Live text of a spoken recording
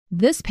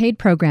This paid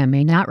program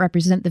may not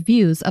represent the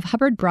views of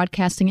Hubbard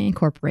Broadcasting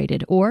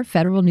Incorporated or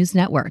Federal News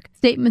Network.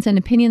 Statements and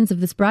opinions of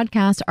this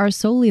broadcast are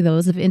solely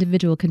those of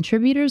individual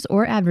contributors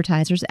or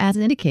advertisers as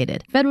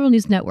indicated. Federal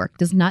News Network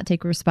does not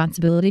take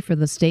responsibility for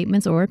the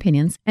statements or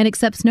opinions and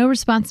accepts no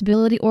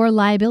responsibility or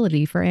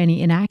liability for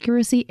any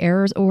inaccuracy,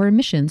 errors, or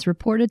omissions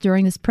reported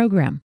during this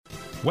program.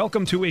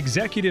 Welcome to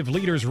Executive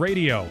Leaders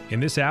Radio. In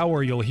this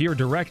hour, you'll hear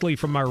directly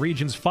from our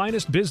region's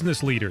finest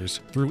business leaders.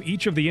 Through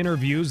each of the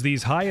interviews,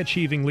 these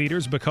high-achieving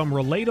leaders become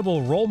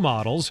relatable role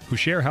models who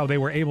share how they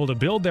were able to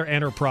build their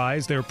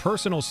enterprise, their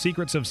personal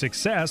secrets of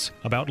success,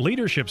 about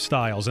leadership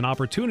styles and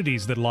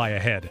opportunities that lie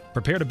ahead.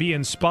 Prepare to be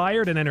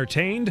inspired and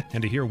entertained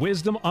and to hear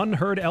wisdom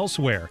unheard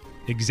elsewhere.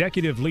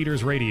 Executive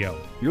Leaders Radio.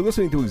 You're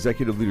listening to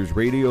Executive Leaders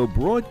Radio,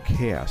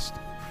 broadcast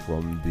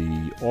from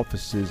the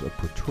offices of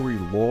Pretori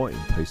Law in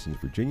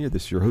Tysons, Virginia.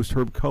 This is your host,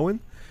 Herb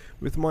Cohen,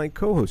 with my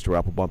co-host, our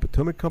Applebaum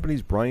Potomac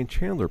Company's Brian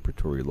Chandler,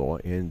 Pretori Law,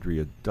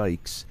 Andrea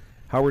Dykes,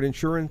 Howard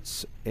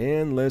Insurance,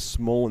 and Les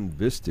Smolin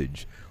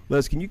Vistage.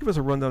 Les, can you give us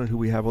a rundown on who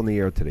we have on the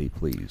air today,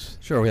 please?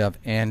 Sure. We have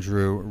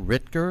Andrew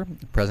Ritger,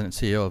 President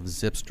and CEO of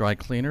Zips Dry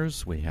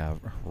Cleaners. We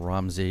have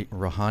Ramzi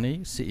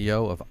Rahani,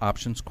 CEO of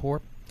Options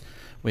Corp.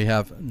 We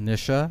have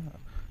Nisha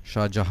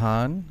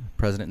Shahjahan,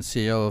 President and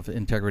CEO of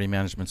Integrity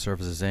Management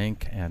Services,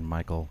 Inc., and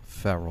Michael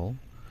Farrell,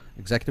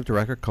 Executive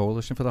Director,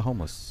 Coalition for the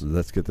Homeless.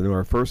 Let's get to know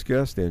our first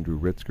guest, Andrew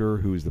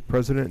Ritger, who is the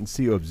President and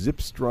CEO of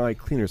Zips Dry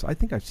Cleaners. I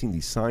think I've seen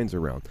these signs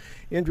around.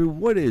 Andrew,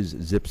 what is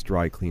Zips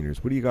Dry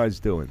Cleaners? What are you guys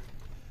doing?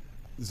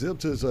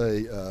 Zips is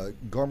a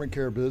garment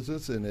care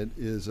business, and it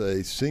is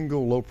a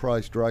single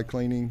low-price dry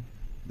cleaning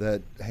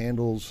that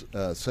handles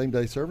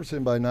same-day service,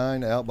 in by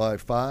 9, out by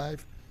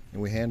 5,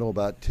 and we handle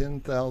about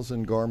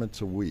 10,000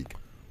 garments a week.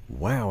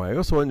 Wow, I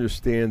also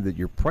understand that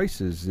your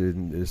prices,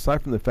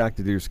 aside from the fact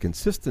that there's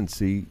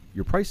consistency,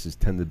 your prices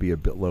tend to be a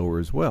bit lower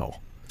as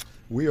well.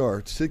 We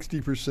are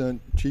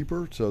 60%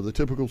 cheaper, so the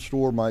typical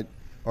store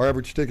our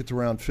average ticket's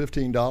around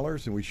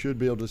 $15, and we should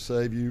be able to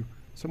save you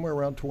somewhere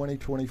around $20,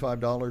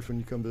 $25 when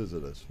you come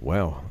visit us.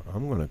 Wow,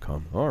 I'm going to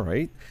come. All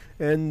right.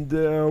 And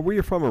where are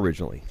you from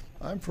originally?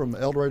 I'm from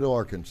El Dorado,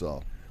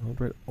 Arkansas.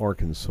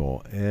 Arkansas.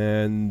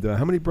 And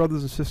how many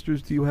brothers and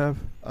sisters do you have?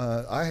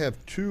 I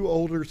have 2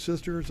 older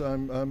sisters.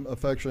 I'm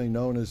affectionately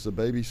known as the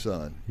baby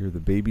son. You're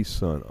the baby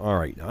son. All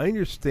right. I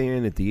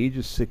understand at the age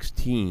of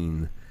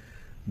 16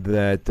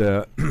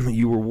 that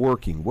you were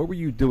working. What were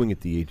you doing at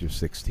the age of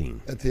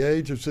 16? At the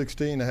age of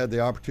 16, I had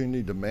the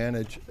opportunity to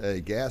manage a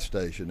gas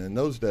station. In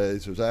those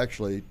days, there was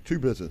actually 2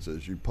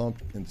 businesses. You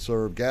pumped and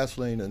served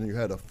gasoline, and you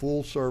had a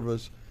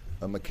full-service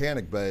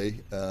mechanic bay.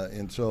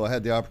 And so I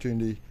had the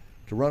opportunity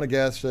to run a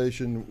gas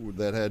station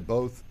that had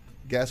both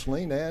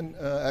gasoline and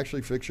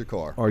actually fix your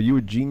car. Are you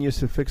a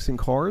genius at fixing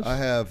cars? I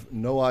have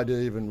no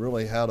idea even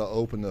really how to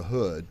open the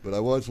hood, but I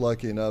was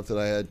lucky enough that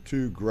I had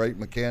 2 great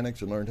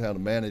mechanics and learned how to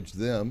manage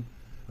them,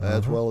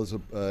 as well as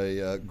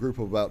a group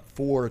of about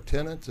 4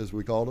 tenants, as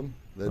we called them,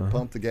 that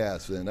pumped the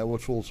gas in. That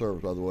was full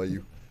service, by the way.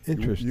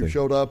 Interesting. You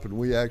showed up and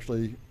we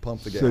actually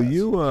pumped the gas.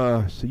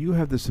 So you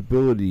have this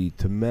ability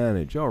to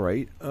manage. All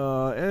right.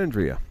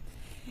 Andrea.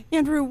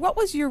 Andrew, what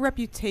was your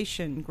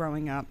reputation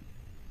growing up?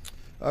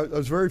 I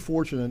was very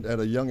fortunate at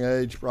a young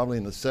age. Probably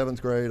in the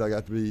 7th grade, I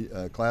got to be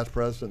class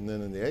president, and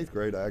then in the 8th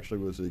grade, I actually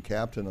was the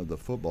captain of the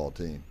football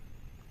team.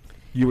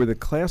 You were the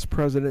class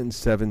president in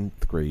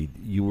 7th grade.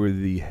 You were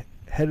the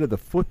head of the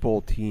football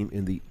team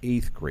in the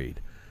 8th grade.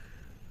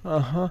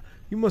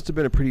 You must have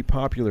been a pretty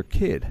popular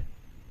kid.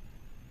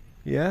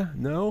 Yeah?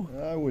 No?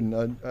 I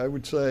wouldn't. I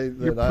would say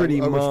that You're pretty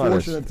I was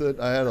modest. fortunate that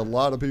I had a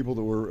lot of people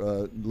that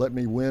were let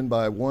me win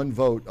by 1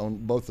 vote on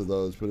both of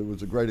those, but it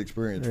was a great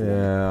experience for me.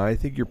 Yeah, I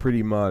think you're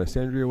pretty modest.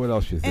 Andrea, what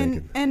else you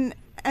thinking? And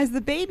as the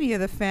baby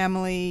of the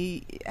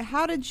family,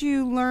 how did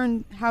you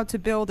learn how to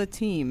build a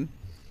team?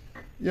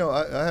 You know,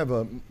 I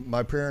have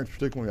my parents,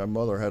 particularly my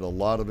mother, had a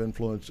lot of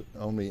influence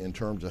on me in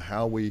terms of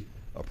how we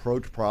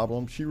approach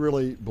problems. She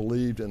really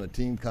believed in a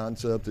team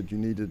concept that you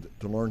needed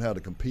to learn how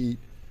to compete.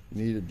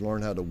 You needed to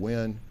learn how to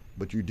win,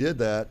 but you did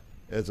that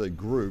as a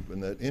group,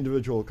 and that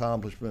individual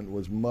accomplishment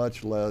was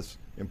much less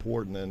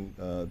important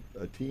than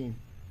a team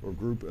or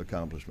group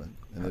accomplishment.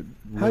 And it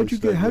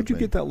really How'd you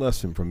get that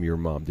lesson from your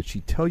mom? Did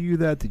she tell you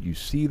that? Did you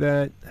see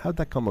that? How'd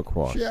that come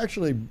across? She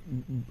actually,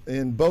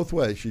 in both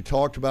ways, she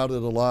talked about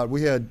it a lot.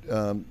 We had,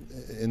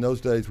 in those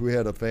days, we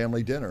had a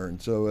family dinner,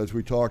 and so as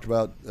we talked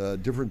about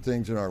different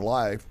things in our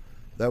life,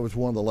 that was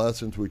one of the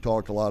lessons we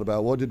talked a lot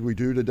about. What did we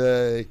do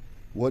today?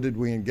 What did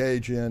we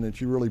engage in? And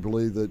she really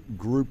believed that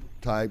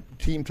group-type,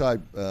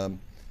 team-type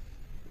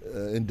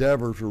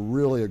endeavors were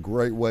really a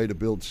great way to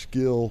build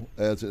skill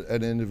at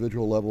an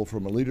individual level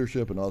from a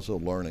leadership and also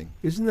learning.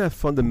 Isn't that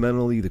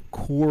fundamentally the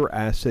core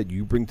asset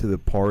you bring to the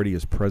party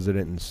as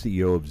president and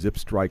CEO of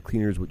Zips Dry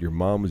Cleaners, what your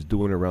mom was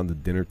doing around the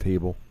dinner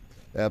table?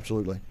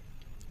 Absolutely.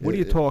 What are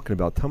you talking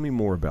about? Tell me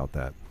more about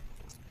that.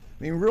 I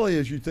mean, really,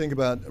 as you think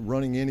about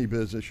running any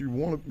business, you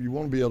want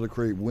to be able to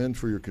create wins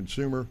for your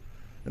consumer.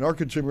 And our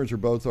consumers are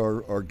both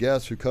our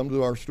guests who come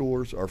to our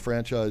stores, our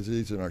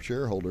franchisees, and our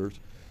shareholders.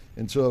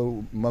 And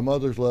so my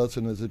mother's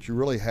lesson is that you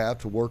really have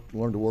to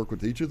learn to work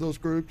with each of those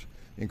groups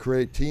and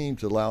create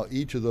teams that allow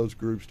each of those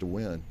groups to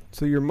win.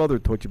 So your mother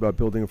taught you about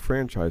building a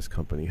franchise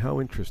company. How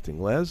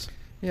interesting. Les?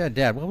 Yeah,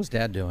 Dad. What was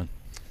Dad doing?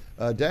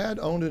 Dad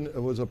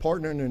was a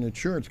partner in an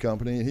insurance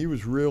company, and he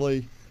was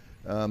really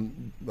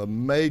a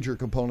major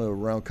component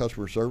around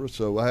customer service.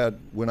 So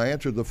when I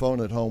answered the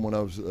phone at home when I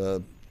was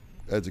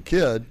as a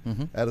kid,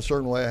 I had a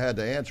certain way I had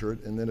to answer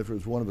it, and then if it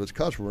was one of his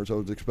customers, I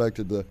was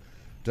expected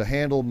to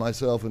handle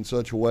myself in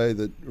such a way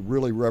that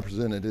really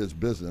represented his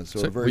business.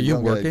 So at a very were you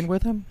young working age.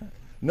 with him?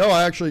 No,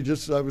 I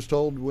was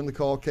told when the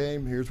call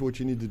came, here's what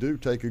you need to do,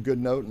 take a good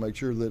note and make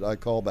sure that I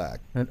call back.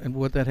 And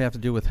what did that have to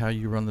do with how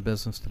you run the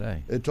business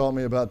today? It taught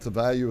me about the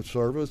value of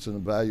service and the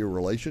value of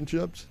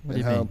relationships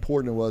and how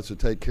important it was to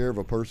take care of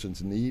a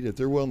person's need. If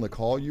they're willing to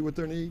call you with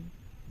their need,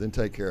 then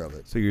take care of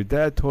it. So your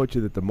dad taught you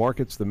that the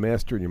market's the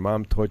master, and your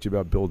mom taught you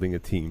about building a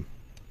team.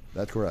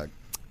 That's correct.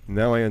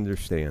 Now I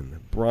understand.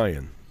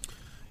 Brian.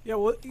 Yeah,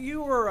 well,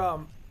 you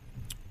were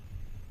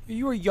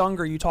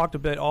younger. You talked a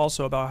bit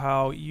also about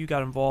how you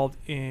got involved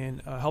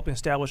in helping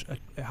establish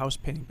a house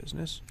painting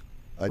business.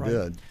 I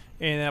did.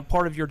 And that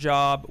part of your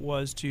job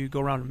was to go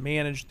around and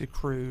manage the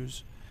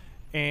crews.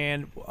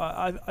 And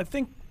I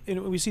think,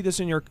 and we see this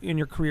in your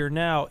career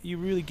now, you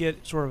really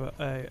get sort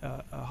of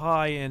a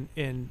high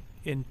in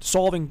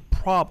solving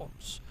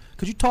problems.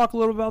 Could you talk a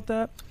little about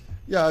that?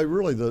 Yeah,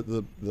 really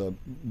the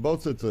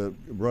both at the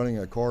running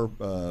a car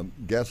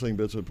gasoline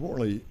business,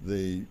 importantly,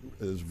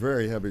 is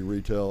very heavy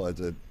retail as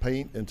a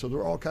paint, and so there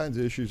are all kinds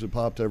of issues that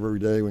popped up every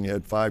day when you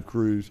had 5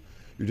 crews.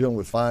 You're dealing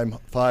with five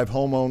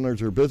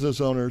homeowners or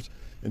business owners,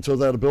 and so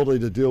that ability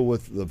to deal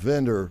with the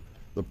vendor,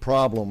 the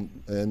problem,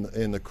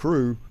 and the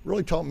crew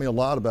really taught me a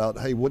lot about,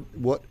 hey,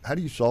 how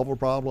do you solve a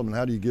problem and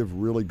how do you give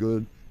really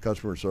good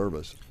customer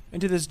service? And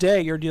to this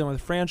day, you're dealing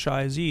with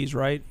franchisees,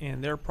 right,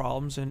 and their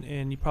problems,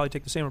 and you probably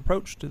take the same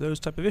approach to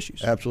those type of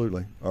issues.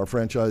 Absolutely. Our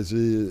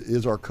franchisee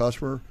is our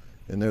customer,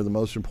 and they're the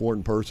most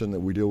important person that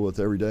we deal with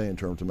every day in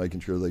terms of making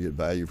sure they get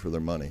value for their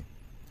money.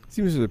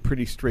 Seems there's a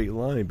pretty straight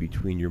line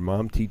between your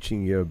mom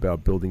teaching you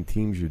about building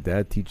teams, your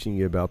dad teaching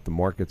you about the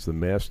market's the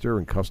master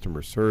and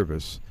customer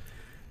service,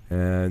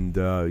 and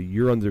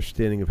your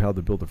understanding of how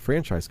to build a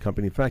franchise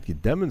company. In fact, you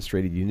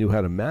demonstrated you knew how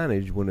to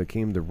manage when it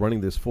came to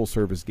running this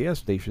full-service gas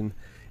station,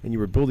 and you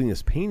were building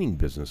this painting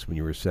business when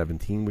you were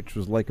 17, which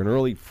was like an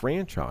early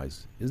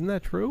franchise. Isn't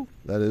that true?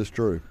 That is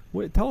true.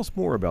 Tell us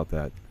more about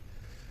that.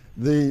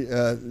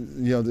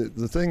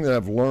 The thing that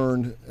I've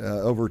learned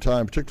over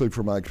time, particularly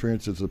from my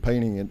experiences, the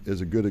painting is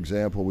a good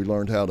example. We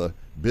learned how to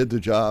bid the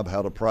job,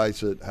 how to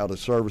price it, how to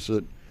service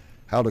it,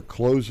 how to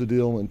close the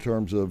deal in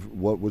terms of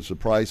what was the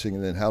pricing,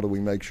 and then how do we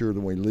make sure that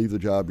when we leave the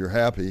job you're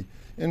happy.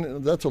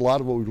 And that's a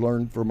lot of what we've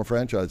learned from a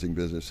franchising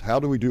business. How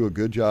do we do a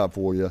good job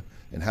for you,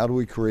 and how do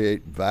we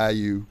create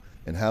value,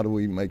 and how do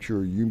we make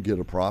sure you get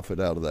a profit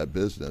out of that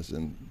business?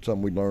 And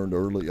something we learned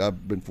early.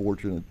 I've been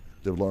fortunate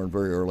to have learned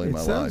very early in my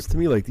life. It sounds to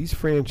me like these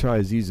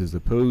franchisees, as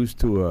opposed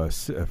to a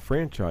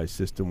franchise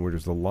system where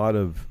there's a lot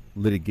of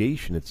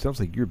litigation, it sounds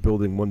like you're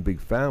building one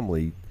big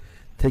family,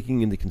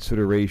 taking into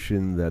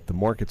consideration that the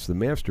market's the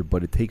master,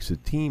 but it takes a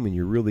team, and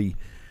you're really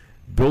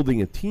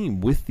building a team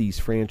with these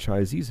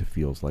franchisees, it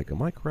feels like.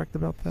 Am I correct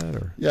about that?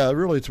 Or? Yeah,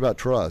 really it's about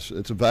trust.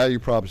 It's a value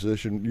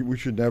proposition. We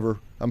should never,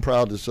 I'm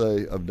proud to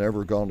say I've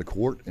never gone to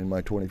court in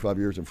my 25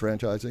 years in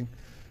franchising,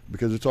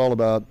 because it's all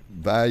about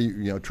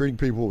value, treating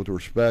people with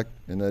respect,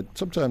 and that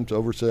sometimes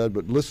oversaid,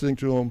 but listening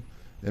to them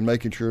and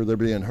making sure they're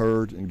being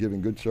heard and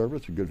giving good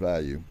service and good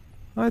value.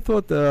 I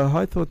thought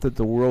that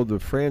the world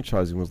of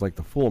franchising was like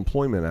the Full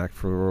Employment Act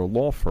for a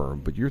law firm,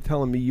 but you're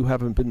telling me you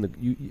haven't been.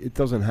 It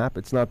doesn't happen.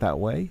 It's not that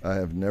way. I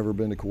have never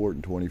been to court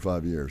in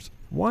 25 years.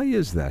 Why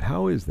is that?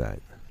 How is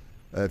that?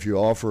 If you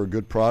offer a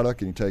good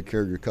product and you take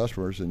care of your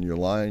customers and you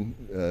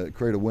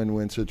create a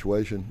win-win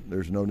situation,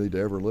 there's no need to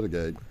ever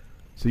litigate.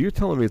 So you're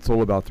telling me it's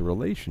all about the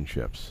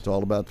relationships. It's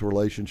all about the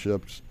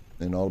relationships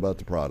and all about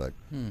the product.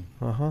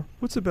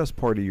 What's the best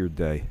part of your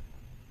day?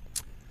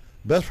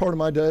 Best part of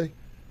my day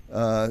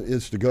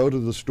is to go to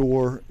the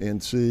store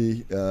and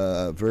see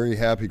a very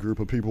happy group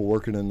of people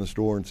working in the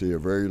store and see a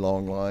very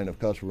long line of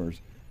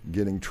customers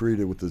getting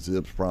treated with the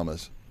Zips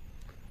promise.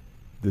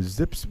 The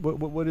Zips,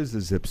 what is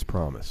the Zips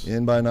promise?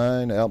 In by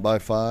 9, out by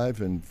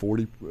 5, and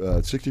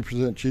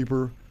 60%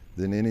 cheaper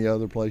than any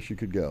other place you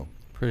could go.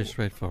 Pretty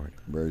straightforward.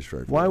 Very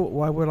straightforward.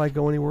 Why would I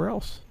go anywhere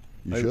else?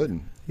 You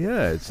shouldn't.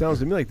 Yeah, it sounds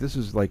to me like this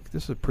is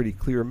a pretty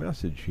clear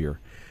message here.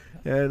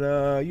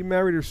 And you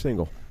married or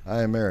single?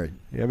 I am married.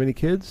 You have any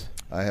kids?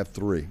 I have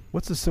 3.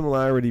 What's the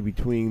similarity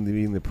between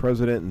being the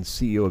president and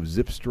CEO of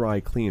Zips Dry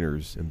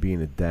Cleaners and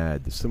being a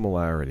dad? The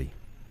similarity?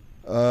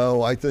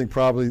 Oh, I think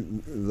probably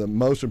the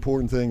most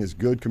important thing is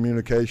good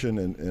communication,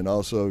 and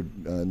also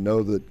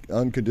know that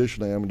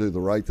unconditionally I'm going to do the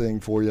right thing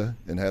for you,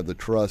 and have the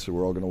trust that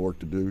we're all going to work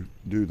to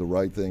do the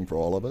right thing for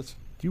all of us.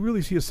 Do you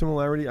really see a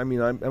similarity? I mean,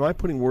 am I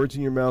putting words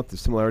in your mouth, the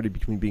similarity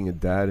between being a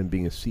dad and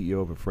being a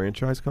CEO of a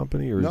franchise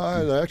company? Or no,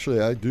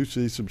 I do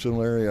see some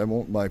similarity. I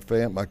want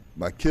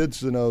my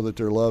kids to know that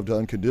they're loved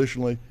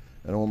unconditionally,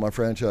 and I want my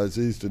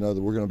franchisees to know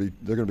that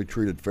they're going to be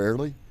treated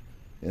fairly,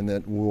 and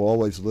that we'll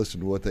always listen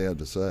to what they have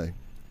to say.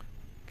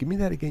 Give me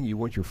that again. You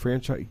want your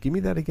franchise? Give me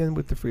that again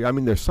with the free. I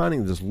mean, they're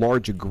signing this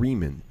large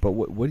agreement, but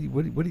what do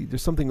you?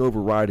 There's something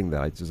overriding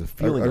that. There's a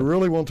feeling. I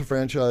really want the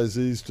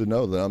franchisees to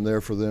know that I'm there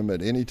for them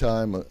at any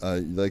time.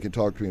 They can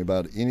talk to me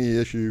about any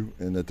issue,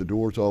 and that the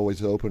door's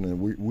always open,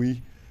 and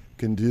we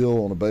can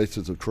deal on a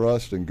basis of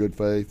trust and good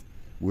faith.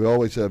 We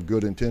always have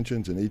good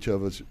intentions, and each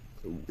of us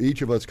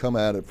come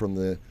at it from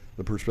the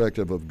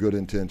perspective of good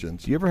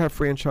intentions. Do you ever have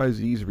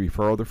franchisees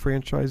refer other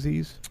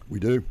franchisees? We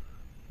do.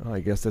 I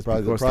guess that's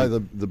probably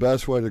the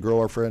best way to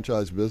grow our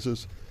franchise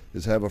business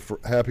is have a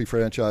happy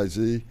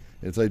franchisee.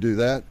 If they do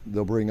that,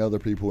 they'll bring other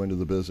people into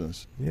the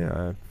business. Yeah,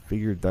 I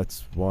figured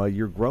that's why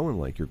you're growing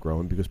like you're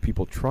growing, because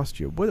people trust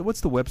you.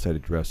 What's the website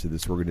address of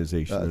this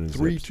organization?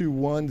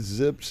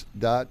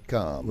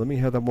 321zips.com. Let me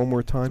have that one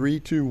more time.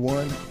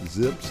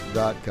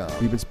 321zips.com.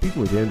 We've been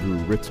speaking with Andrew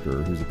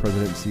Ritzker, who's the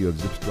president and CEO of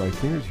Zips Dry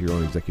Cleaners here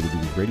on Executive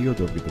Leaders Radio.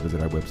 Don't forget to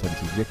visit our website.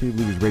 It's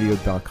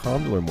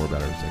executiveleadersradio.com to learn more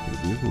about our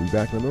executive leaders. We'll be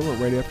back in a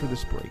moment right after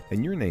this break.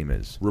 And your name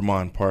is?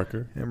 Ramon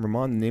Parker. And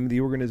Ramon, the name of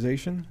the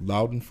organization?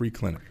 Loudon Free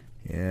Clinic.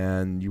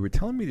 And you were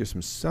telling me there's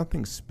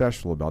something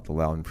special about the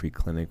Loudon Free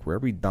Clinic, where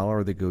every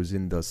dollar that goes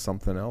in does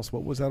something else.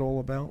 What was that all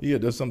about? Yeah,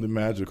 it does something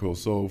magical.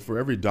 So for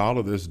every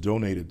dollar that's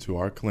donated to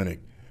our clinic,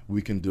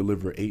 we can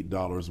deliver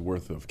 $8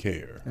 worth of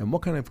care. And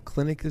what kind of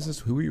clinic is this?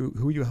 Who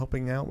are you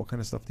helping out? What kind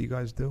of stuff do you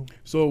guys do?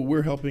 So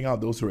we're helping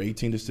out those who are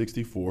 18 to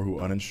 64, who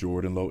are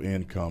uninsured and low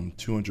income,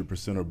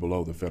 200% or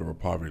below the federal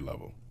poverty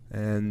level.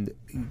 And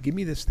give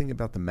me this thing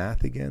about the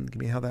math again.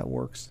 Give me how that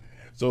works.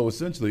 So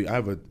essentially, I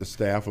have a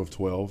staff of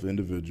 12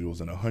 individuals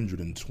and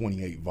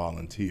 128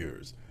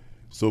 volunteers.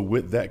 So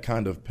with that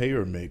kind of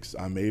payer mix,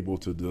 I'm able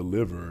to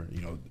deliver,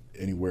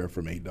 anywhere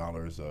from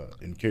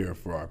 $8 in care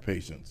for our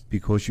patients.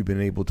 Because you've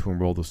been able to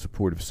enroll the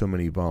support of so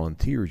many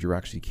volunteers, you're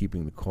actually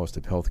keeping the cost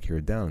of health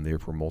care down and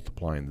therefore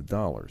multiplying the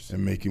dollars.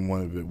 And making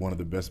one of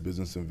the best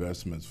business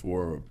investments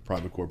for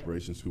private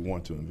corporations who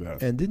want to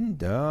invest. And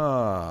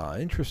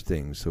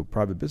interesting. So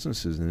private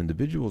businesses and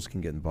individuals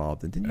can get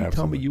involved. And didn't you Absolutely.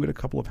 tell me you had a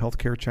couple of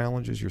healthcare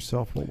challenges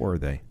yourself? What were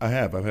they? I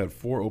have. I've had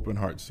 4 open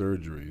heart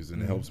surgeries,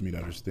 and it helps me to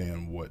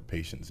understand what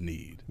patients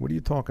need. What are you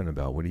talking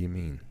about? What do you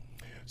mean?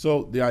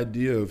 So the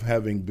idea of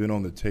having been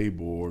on the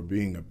table or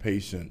being a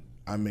patient,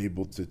 I'm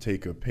able to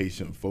take a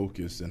patient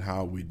focus in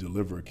how we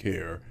deliver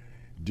care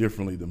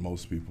differently than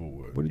most people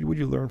would. What did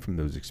you learn from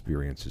those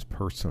experiences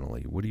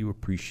personally? What do you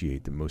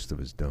appreciate that most of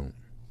us don't?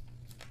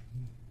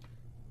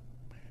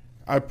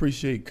 I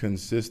appreciate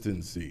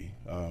consistency.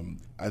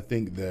 I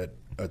think that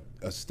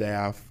a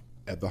staff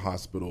at the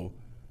hospital,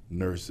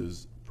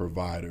 nurses,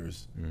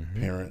 providers,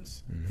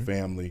 parents,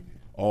 family,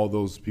 all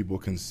those people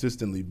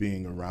consistently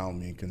being around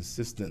me and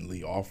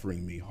consistently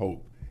offering me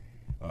hope.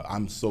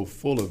 I'm so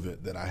full of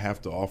it that I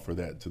have to offer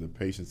that to the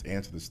patients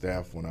and to the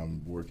staff when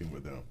I'm working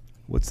with them.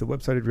 What's the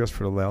website address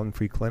for the Loudon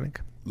Free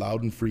Clinic?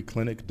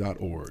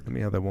 LoudonFreeClinic.org. Let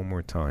me have that one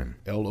more time.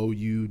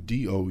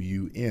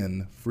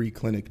 LOUDOUN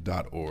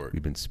freeclinic.org.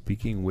 We've been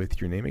speaking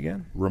with your name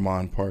again?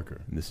 Ramon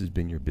Parker. And this has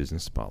been your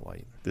Business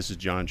Spotlight. This is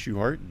John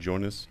Schuhart.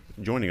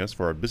 Joining us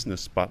for our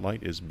Business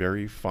Spotlight is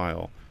Barry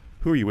File.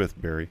 Who are you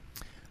with, Barry?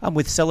 I'm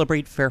with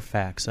Celebrate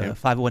Fairfax, a Yeah.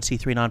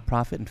 501c3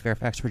 nonprofit in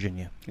Fairfax,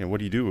 Virginia. And what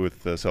do you do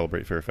with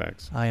Celebrate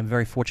Fairfax? I am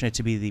very fortunate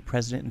to be the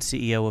president and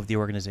CEO of the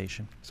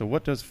organization. So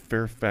what does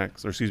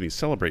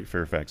Celebrate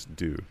Fairfax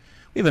do?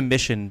 We have a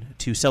mission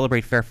to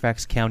celebrate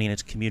Fairfax County and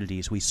its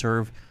communities. We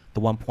serve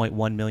the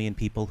 1.1 million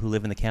people who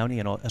live in the county,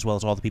 and as well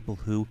as all the people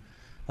who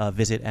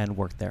visit and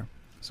work there.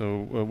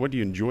 So what do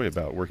you enjoy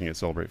about working at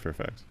Celebrate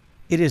Fairfax?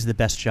 It is the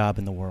best job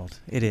in the world.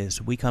 It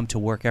is. We come to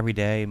work every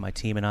day, my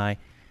team and I,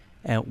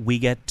 and we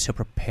get to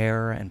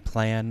prepare and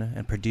plan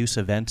and produce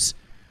events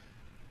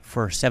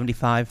for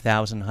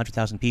 75,000,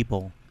 100,000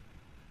 people,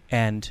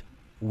 and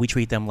we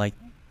treat them we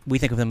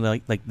think of them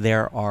like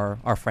they're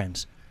our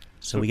friends.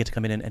 So we get to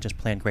come in and just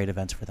plan great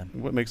events for them.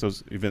 What makes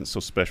those events so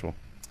special?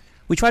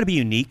 We try to be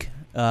unique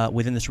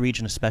within this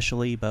region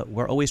especially, but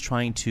we're always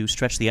trying to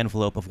stretch the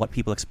envelope of what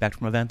people expect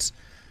from events.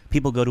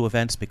 People go to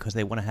events because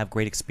they want to have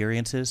great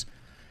experiences,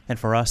 and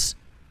for us,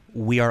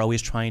 we are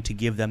always trying to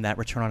give them that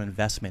return on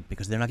investment,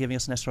 because they're not giving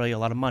us necessarily a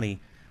lot of money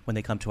when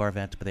they come to our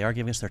event, but they are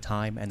giving us their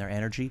time and their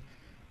energy,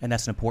 and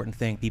that's an important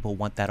thing. People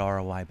want that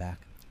ROI back.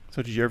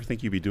 So did you ever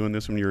think you'd be doing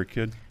this when you were a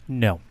kid?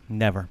 No,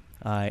 never.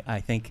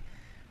 I think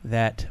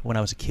that when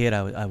I was a kid,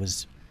 I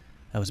was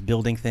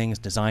building things,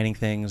 designing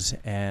things,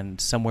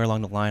 and somewhere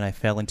along the line I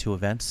fell into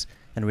events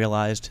and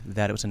realized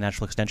that it was a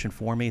natural extension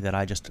for me, that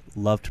I just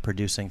loved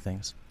producing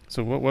things.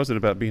 So what was it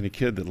about being a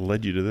kid that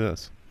led you to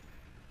this?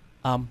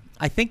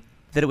 I think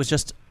that it was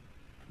just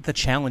the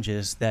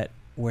challenges that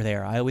were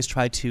there. I always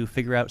tried to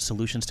figure out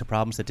solutions to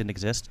problems that didn't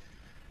exist,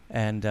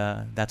 and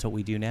that's what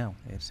we do now.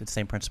 It's the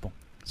same principle.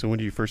 So when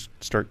did you first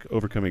start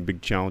overcoming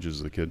big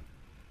challenges as a kid?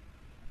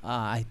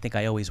 I think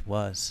I always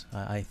was.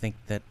 I think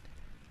that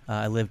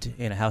I lived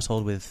in a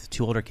household with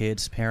 2 older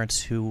kids,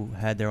 parents who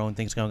had their own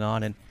things going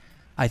on, and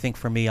I think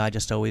for me, I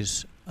just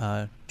always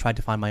tried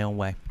to find my own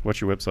way.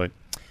 What's your website?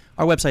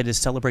 Our website is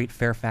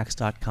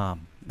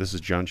celebratefairfax.com. This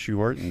is John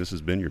Schuhart, and this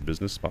has been your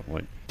Business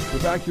Spotlight.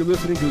 We're back. You're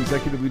listening to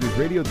Executive Leaders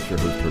Radio. This is your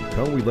host, Herb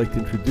Cohen. We'd like to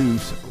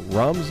introduce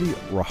Ramzi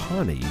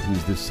Rahani,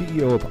 who's the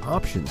CEO of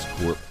Options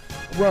Corp.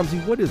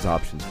 Ramzi, what is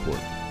Options Corp?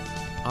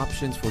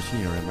 Options for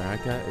Senior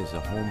America is a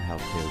home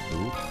health care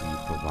group. We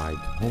provide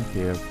home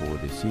care for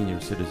the senior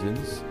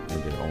citizens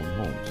in their own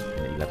homes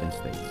in 11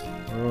 states.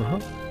 Uh-huh.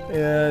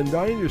 And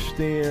I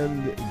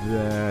understand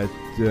that,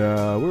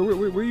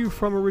 where are you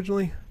from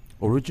originally?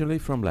 Originally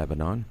from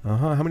Lebanon.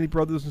 Uh-huh. How many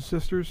brothers and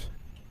sisters?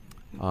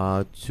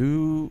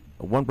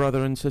 One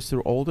brother and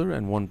sister older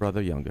and one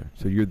brother younger.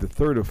 So you're the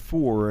third of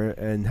four.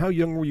 And how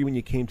young were you when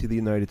you came to the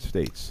United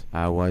States?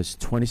 I was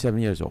 27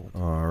 years old.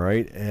 All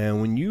right.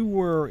 And when you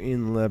were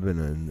in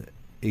Lebanon,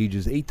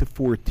 ages 8 to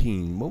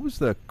 14,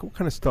 what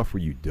kind of stuff were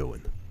you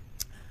doing?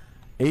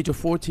 Age of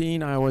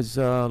 14, I was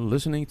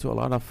listening to a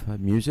lot of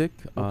music.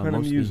 What kind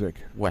of music?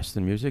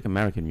 Western music,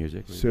 American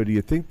music. So do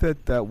you think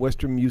that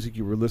Western music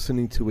you were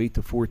listening to 8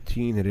 to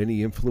 14 had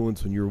any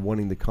influence when you were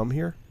wanting to come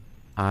here?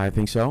 I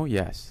think so,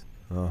 yes.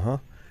 Uh-huh.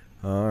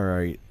 All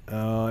right.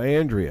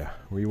 Andrea,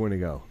 where you want to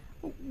go?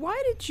 Why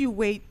did you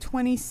wait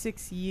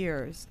 26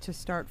 years to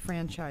start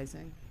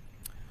franchising?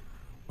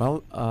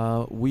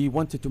 Well, we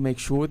wanted to make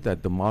sure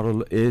that the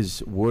model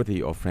is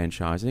worthy of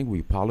franchising.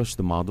 We polished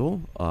the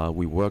model.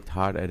 We worked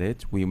hard at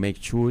it. We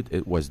made sure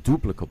it was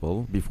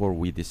duplicable before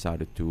we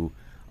decided to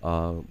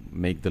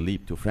make the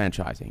leap to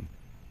franchising.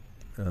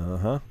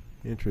 Uh-huh.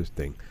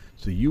 Interesting.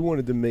 So you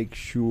wanted to make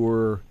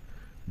sure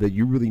that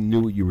you really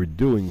knew what you were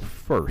doing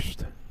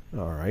first.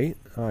 All right.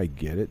 I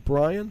get it.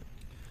 Brian?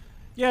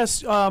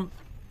 Yes.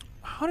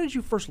 How did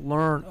you first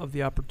learn of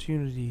the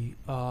opportunity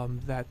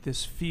that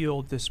this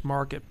field, this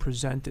market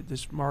presented,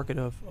 this market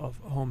of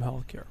home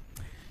health care?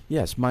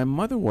 Yes, my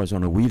mother was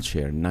on a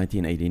wheelchair in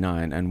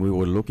 1989, and we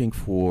were looking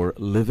for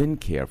live-in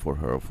care for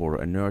her, for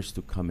a nurse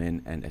to come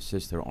in and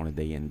assist her on a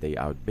day-in,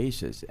 day-out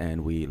basis.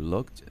 And we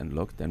looked and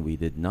looked, and we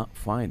did not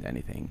find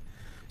anything.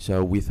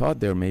 So we thought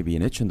there may be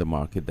an itch in the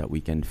market that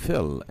we can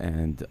fill.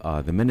 And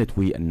the minute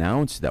we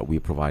announced that we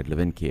provide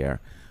live-in care,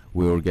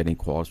 we were getting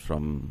calls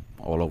from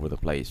all over the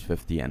place,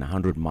 50 and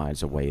 100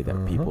 miles away,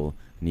 that people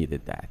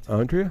needed that.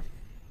 Andrea?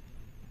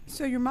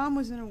 So your mom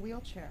was in a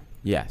wheelchair.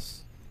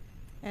 Yes.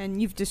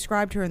 And you've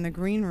described her in the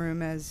green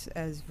room as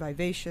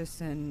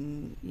vivacious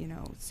and,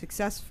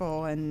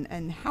 successful.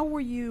 And how were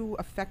you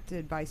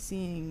affected by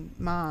seeing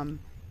Mom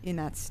in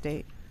that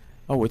state?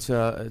 Oh, it's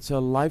a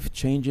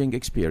life-changing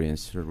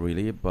experience,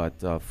 really.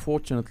 But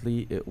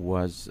fortunately, it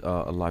was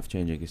a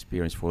life-changing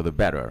experience for the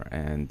better.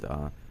 And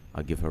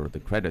I'll give her the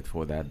credit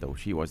for that, though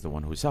she was the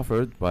one who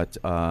suffered. But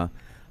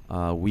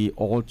we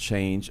all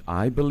changed,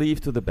 I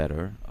believe, to the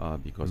better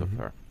because of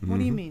her. What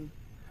do you mean?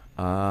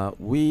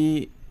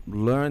 We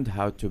learned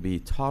how to be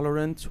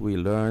tolerant. We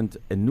learned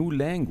a new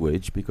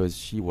language because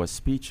she was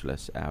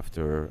speechless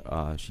after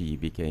she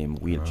became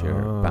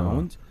wheelchair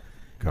bound.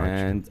 Gotcha.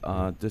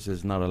 And this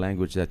is not a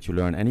language that you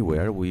learn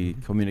anywhere. We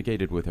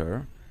communicated with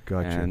her.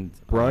 Gotcha. And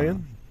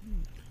Brian?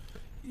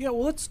 Yeah,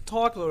 well, let's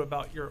talk a little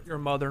about your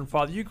mother and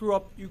father. You grew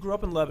up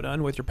in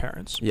Lebanon with your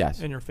parents.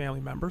 Yes. And your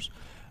family members.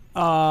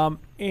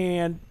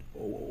 And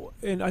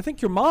I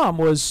think your mom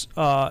was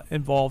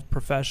involved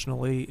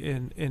professionally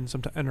in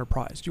some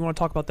enterprise. Do you want to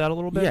talk about that a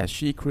little bit? Yes,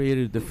 she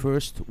created the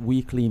first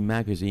weekly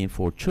magazine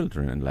for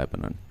children in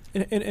Lebanon.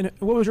 And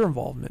what was your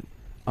involvement?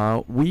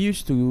 We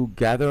used to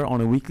gather on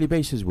a weekly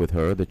basis with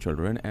her, the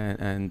children,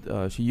 and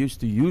she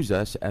used to use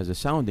us as a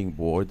sounding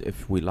board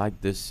if we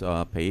liked this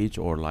page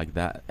or like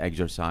that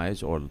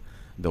exercise or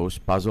those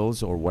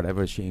puzzles or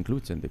whatever she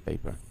includes in the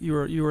paper.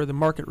 You were the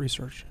market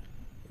research.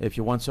 If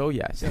you want so,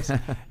 yes.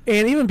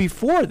 And even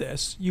before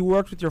this, you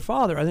worked with your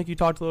father. I think you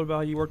talked a little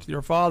about you worked with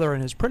your father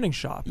in his printing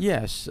shop.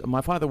 Yes,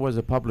 my father was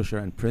a publisher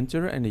and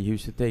printer, and he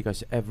used to take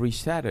us every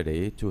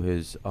Saturday to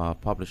his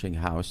publishing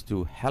house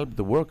to help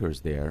the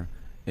workers there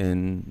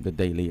in the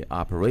daily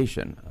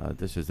operation.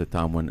 This is the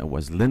time when it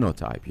was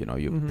linotype,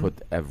 you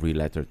put every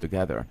letter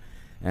together.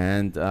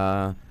 And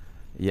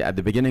at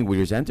the beginning we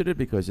resented it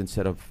because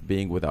instead of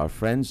being with our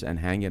friends and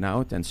hanging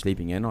out and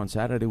sleeping in on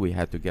Saturday, we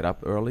had to get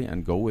up early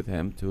and go with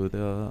him to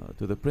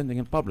the printing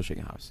and publishing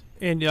house.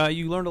 And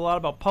you learned a lot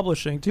about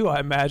publishing too, I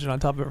imagine, on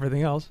top of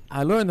everything else.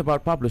 I learned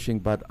about publishing,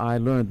 but I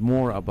learned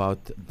more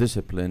about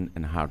discipline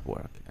and hard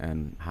work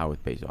and how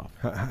it pays off.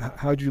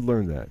 How'd you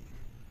learn that?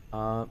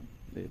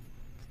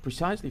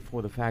 Precisely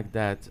for the fact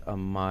that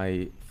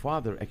my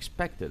father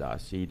expected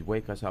us. He'd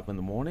wake us up in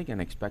the morning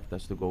and expect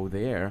us to go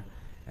there.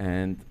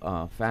 And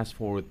fast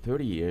forward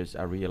 30 years,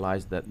 I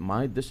realized that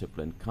my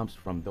discipline comes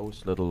from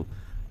those little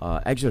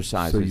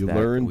exercises. So you that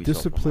learned we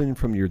discipline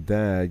from your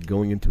dad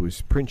going into his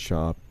print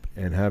shop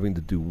and having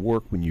to do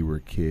work when you were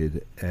a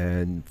kid.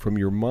 And from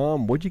your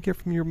mom, what'd you get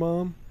from your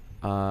mom?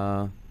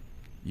 I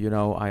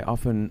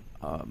often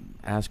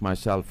ask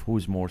myself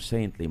who's more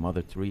saintly,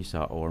 Mother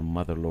Teresa or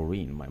Mother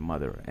Lorraine, my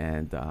mother.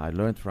 And I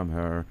learned from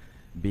her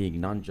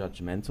being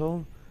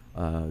non-judgmental,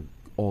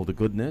 all the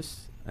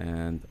goodness,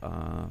 and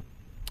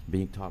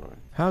being tolerant.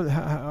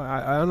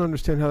 I don't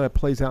understand how that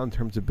plays out in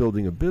terms of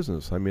building a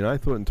business. I mean, I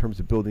thought in terms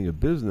of building a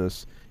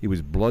business, it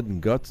was blood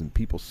and guts and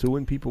people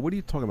suing people. What are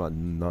you talking about,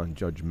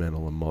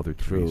 non-judgmental and Mother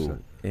Teresa?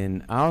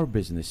 In our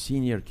business,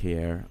 senior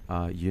care,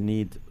 you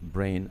need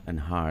brain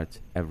and heart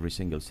every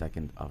single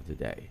second of the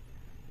day.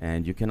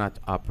 And you cannot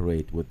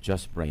operate with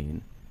just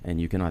brain,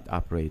 and you cannot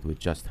operate with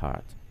just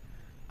heart.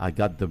 I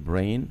got the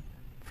brain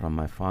from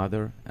my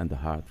father and the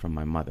heart from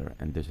my mother,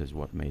 and this is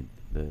what made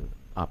the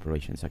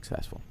operation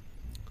successful.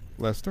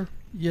 Lester?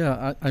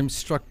 Yeah, I'm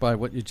struck by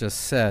what you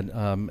just said,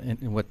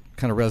 and what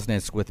kind of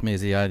resonates with me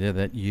is the idea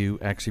that you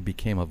actually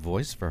became a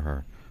voice for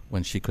her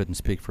when she couldn't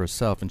speak for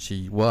herself, and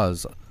she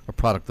was a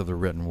product of the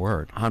written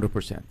word.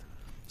 100%.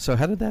 So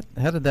how did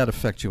that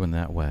affect you in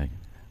that way?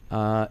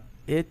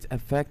 It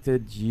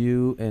affected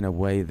you in a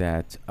way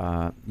that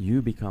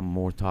you become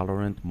more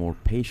tolerant, more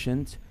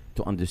patient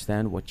to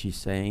understand what she's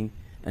saying,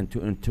 and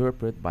to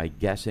interpret by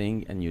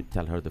guessing, and you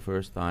tell her the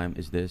first time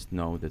is this,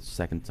 no, the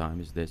second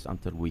time is this,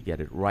 until we get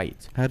it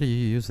right. How do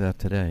you use that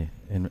today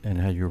in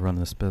how you run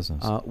this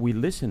business? We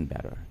listen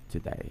better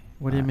today.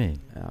 What do you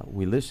mean?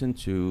 We listen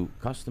to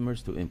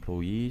customers, to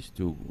employees,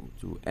 to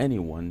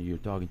anyone you're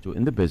talking to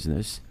in the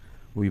business.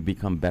 We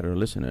become better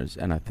listeners,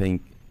 and I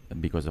think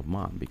because of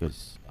Mom,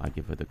 because I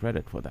give her the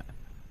credit for that.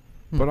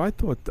 But I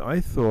thought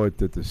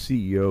that the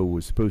CEO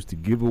was supposed to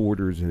give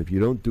orders, and if you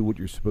don't do what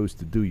you're supposed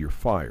to do, you're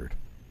fired.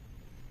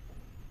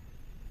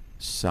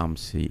 Some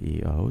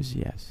CEOs,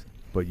 yes.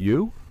 But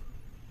you?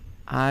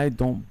 I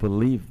don't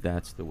believe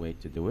that's the way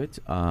to do it.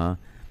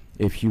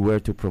 If you were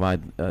to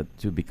provide,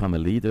 to become a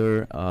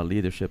leader,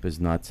 leadership is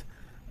not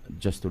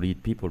just to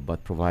lead people,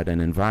 but provide an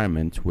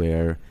environment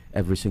where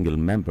every single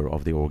member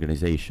of the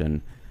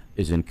organization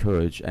is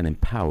encouraged and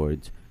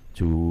empowered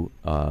to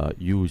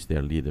use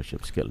their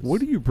leadership skills.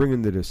 What do you bring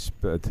into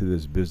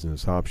this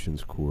business,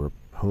 Options Corp,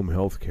 home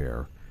health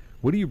care?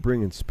 What do you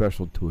bring in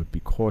special to it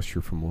because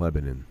you're from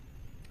Lebanon?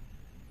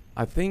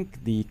 I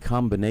think the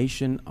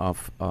combination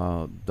of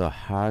the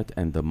heart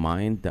and the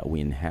mind that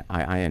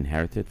I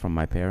inherited from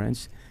my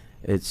parents,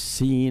 it's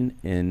seen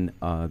in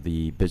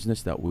the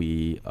business that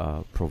we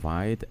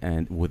provide,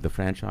 and with the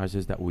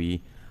franchises that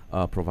we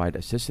provide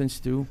assistance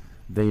to.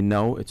 They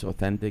know it's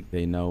authentic.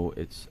 They know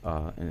it's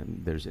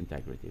and there's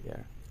integrity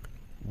there.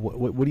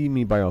 What do you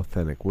mean by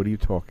authentic? What are you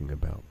talking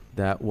about?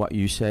 That what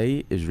you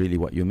say is really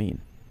what you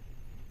mean.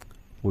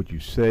 What you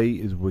say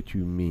is what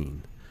you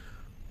mean.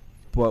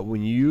 But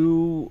when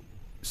you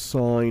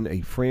sign a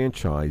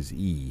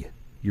franchisee,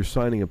 you're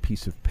signing a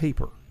piece of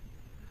paper,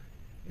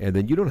 and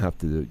then you don't have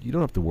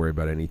to worry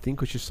about anything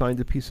because you signed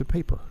a piece of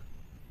paper.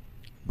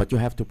 But you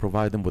have to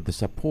provide them with the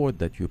support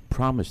that you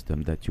promised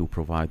them that you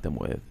provide them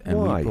with, and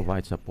Why? we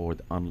provide support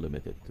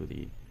unlimited to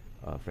the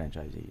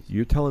franchisees.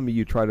 You're telling me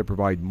you try to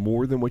provide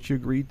more than what you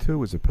agreed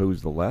to, as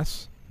opposed to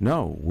less?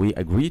 No, we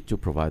agreed to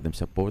provide them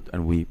support,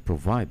 and we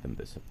provide them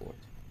the support.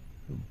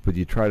 But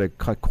you try to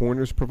cut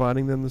corners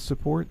providing them the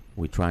support?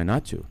 We try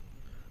not to.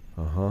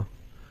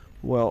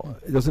 Well,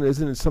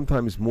 isn't it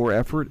sometimes more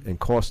effort and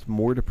cost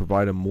more to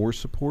provide them more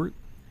support?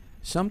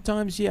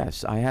 Sometimes,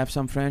 yes. I have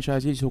some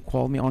franchisees who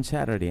call me on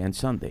Saturday and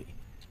Sunday,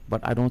 but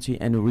I don't see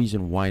any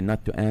reason why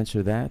not to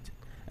answer that.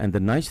 And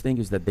the nice thing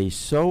is that they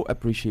so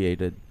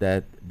appreciate it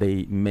that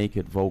they make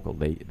it vocal.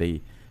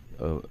 They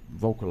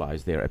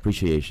vocalize their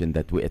appreciation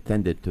that we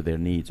attended to their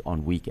needs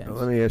on weekends.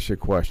 Let me ask you a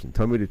question.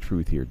 Tell me the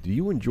truth here. Do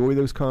you enjoy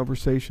those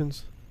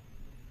conversations?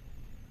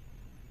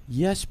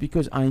 Yes,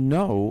 because I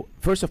know,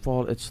 first of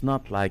all, it's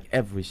not like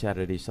every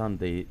Saturday,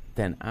 Sunday,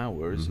 10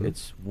 hours. Mhm.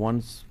 It's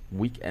once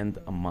weekend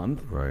a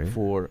month Right.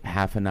 for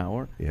half an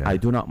hour. Yeah. I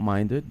do not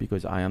mind it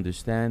because I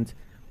understand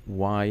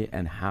why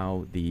and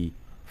how the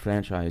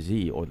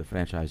franchisee or the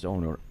franchise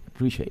owner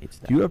appreciates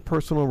that. Do you have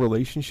personal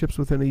relationships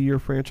with any of your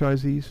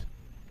franchisees?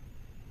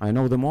 I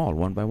know them all,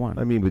 one by one.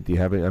 I mean, but do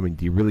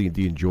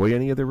you enjoy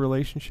any of their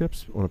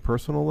relationships on a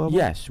personal level?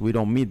 Yes, we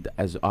don't meet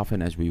as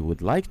often as we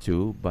would like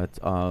to, but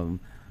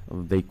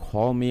they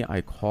call me,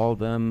 I call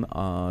them.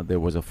 There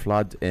was a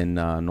flood in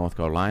North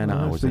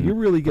Carolina. I was so in you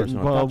really get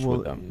personal involved touch with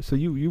with them. So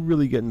you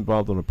really get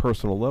involved on a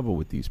personal level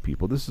with these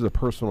people. This is a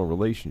personal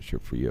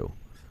relationship for you,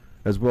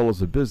 as well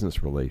as a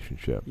business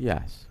relationship.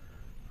 Yes.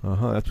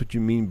 That's what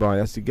you mean by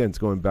that's again. It's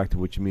going back to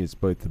what you mean. It's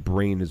both the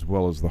brain as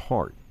well as the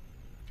heart.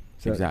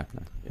 Is that-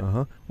 Exactly.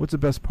 Yeah. What's the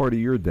best part of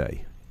your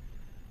day?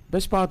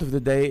 Best part of the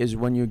day is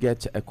when you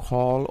get a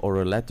call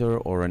or a letter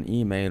or an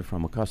email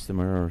from a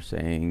customer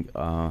saying,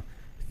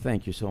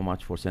 thank you so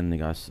much for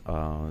sending us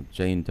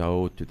Jane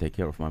Doe to take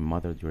care of my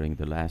mother during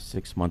the last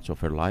 6 months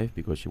of her life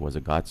because she was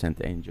a God-sent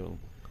angel,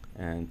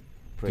 and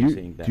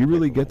praising that. Do you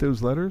really type of get way.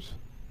 those letters?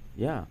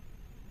 Yeah.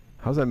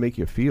 How's that make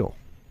you feel?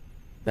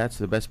 That's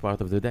the best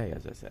part of the day,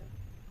 as I said.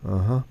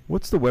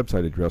 What's the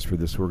website address for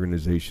this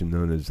organization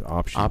known as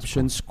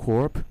Options?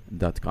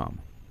 Optionscorp.com.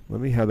 Let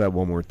me have that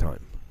one more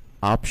time.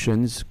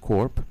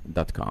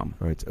 Optionscorp.com.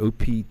 All right, it's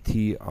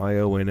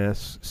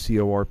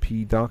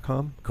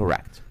OPTIONSCORP.com.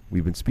 Correct.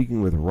 We've been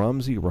speaking with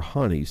Ramzi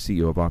Rahani,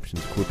 CEO of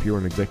Options Corp here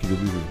on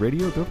Executive Leaders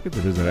Radio. Don't forget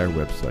to visit our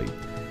website,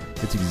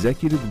 It's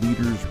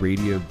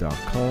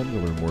executiveleadersradio.com to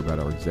learn more about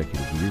our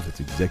executive leaders.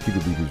 It's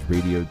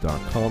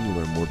executiveleadersradio.com to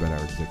learn more about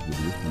our executive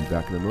leaders. We'll be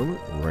back in a moment,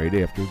 right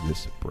after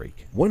this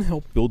break. Want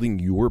help building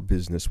your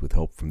business with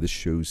help from this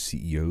show's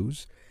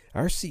CEOs?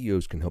 Our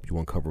CEOs can help you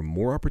uncover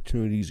more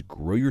opportunities,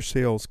 grow your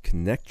sales,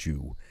 connect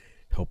you,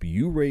 help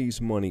you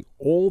raise money,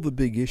 all the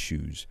big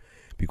issues,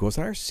 because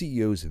our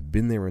CEOs have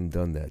been there and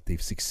done that.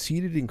 They've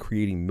succeeded in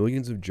creating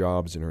millions of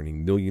jobs and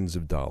earning millions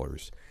of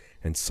dollars,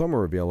 and some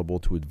are available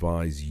to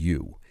advise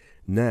you.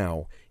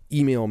 Now,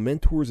 email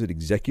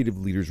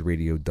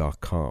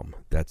mentors@executiveleadersradio.com.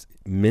 That's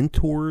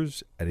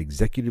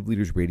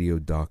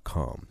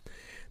mentors@executiveleadersradio.com.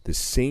 The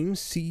same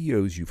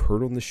CEOs you've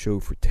heard on the show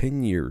for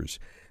 10 years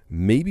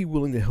may be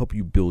willing to help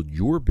you build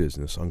your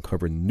business,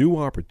 uncover new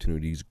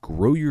opportunities,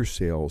 grow your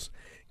sales,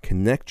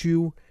 connect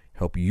you,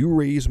 help you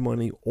raise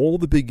money, all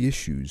the big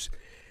issues,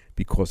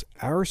 because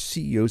our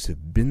CEOs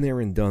have been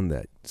there and done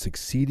that,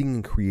 succeeding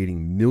in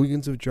creating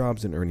millions of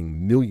jobs and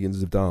earning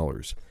millions of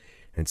dollars.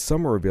 And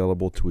some are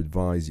available to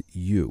advise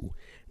you.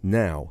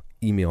 Now,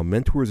 email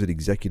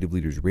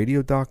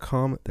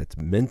mentors@executiveleadersradio.com. That's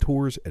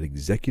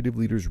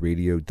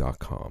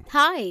mentors@executiveleadersradio.com.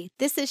 Hi,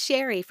 this is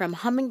Sherry from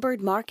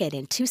Hummingbird Market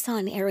in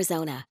Tucson,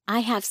 Arizona.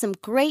 I have some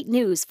great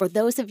news for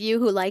those of you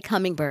who like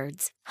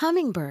hummingbirds.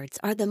 Hummingbirds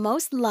are the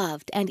most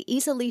loved and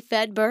easily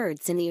fed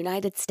birds in the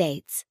United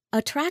States.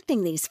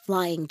 Attracting these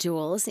flying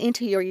jewels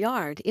into your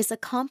yard is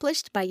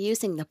accomplished by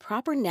using the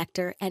proper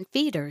nectar and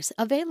feeders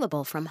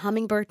available from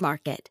Hummingbird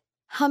Market.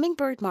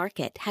 Hummingbird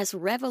Market has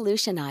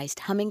revolutionized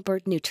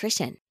hummingbird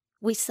nutrition.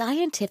 We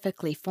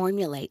scientifically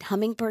formulate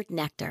hummingbird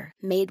nectar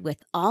made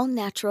with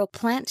all-natural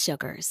plant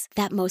sugars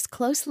that most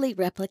closely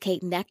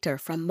replicate nectar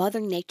from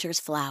Mother Nature's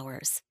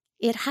flowers.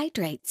 It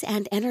hydrates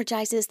and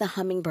energizes the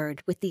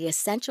hummingbird with the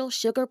essential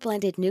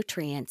sugar-blended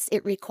nutrients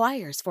it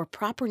requires for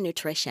proper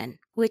nutrition,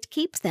 which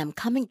keeps them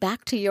coming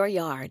back to your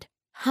yard.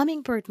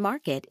 Hummingbird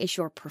Market is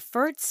your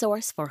preferred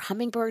source for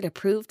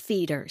hummingbird-approved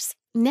feeders,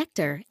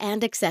 nectar,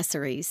 and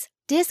accessories.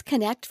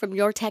 Disconnect from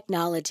your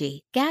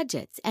technology,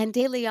 gadgets, and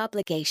daily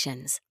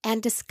obligations,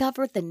 and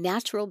discover the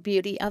natural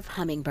beauty of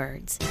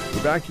hummingbirds.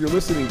 We're back. You're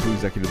listening to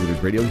Executive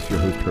Leaders Radio. This is your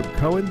host, Herb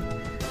Cohen,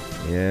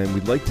 and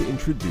we'd like to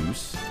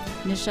introduce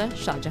Nisha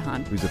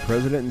Shahjahan, who's the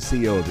president and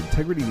CEO of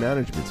Integrity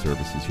Management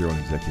Services here on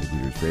Executive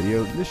Leaders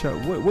Radio.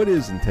 Nisha, what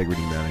is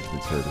Integrity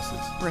Management Services?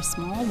 We're a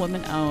small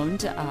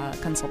woman-owned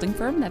consulting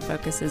firm that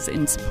focuses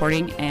in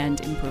supporting and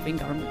improving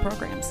government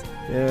programs.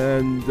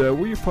 And where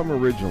are you from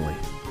originally?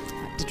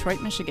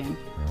 Detroit, Michigan.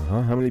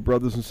 How many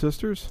brothers and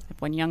sisters? I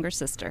have one younger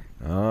sister.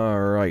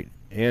 All right.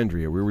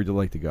 Andrea, where would you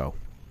like to go?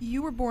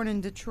 You were born in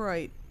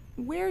Detroit.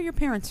 Where are your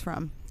parents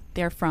from?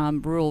 They're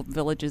from rural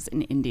villages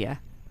in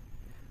India.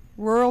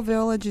 Rural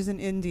villages in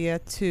India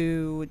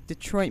to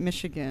Detroit,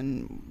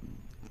 Michigan.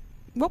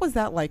 What was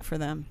that like for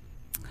them?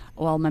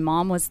 Well, my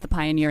mom was the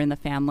pioneer in the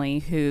family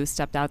who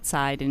stepped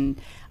outside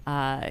and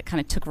kind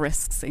of took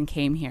risks and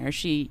came here.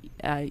 She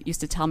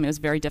used to tell me it was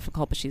very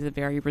difficult, but she's a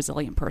very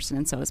resilient person,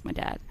 and so is my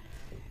dad.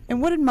 And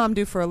what did Mom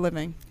do for a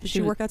living? Did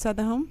she work outside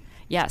the home?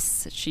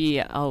 Yes,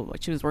 she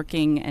was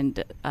working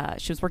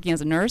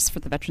as a nurse for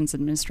the Veterans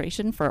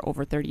Administration for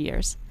over 30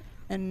 years.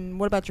 And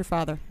what about your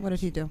father? What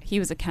did he do? He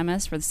was a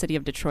chemist for the city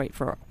of Detroit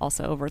for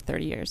also over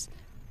 30 years.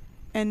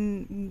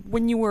 And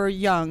when you were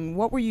young,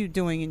 what were you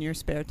doing in your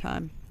spare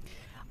time?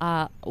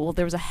 Well,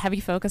 there was a heavy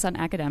focus on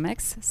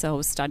academics, so I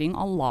was studying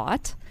a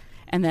lot.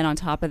 And then on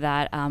top of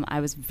that, I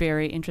was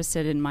very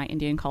interested in my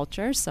Indian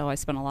culture, so I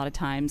spent a lot of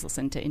times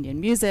listening to Indian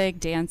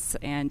music, dance,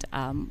 and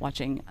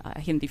watching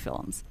Hindi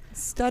films.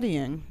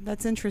 Studying,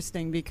 that's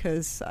interesting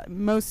because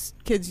most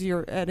kids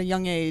at a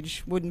young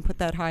age wouldn't put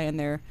that high on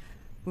their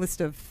list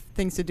of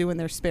things to do in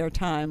their spare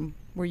time.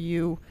 Were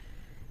you,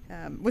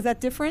 was that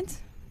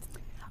different?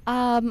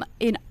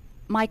 In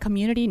my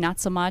community, not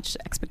so much.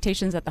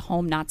 Expectations at the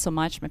home, not so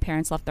much. My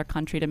parents left their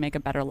country to make a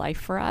better life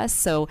for us,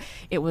 so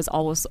it was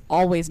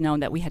always known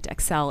that we had to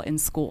excel in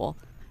school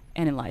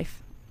and in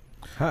life.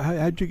 How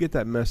did you get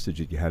that message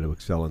that you had to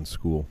excel in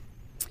school?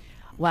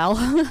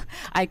 Well,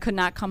 I could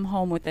not come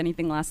home with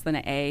anything less than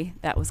an A.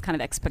 That was kind of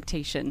the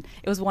expectation.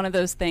 It was one of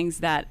those things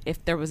that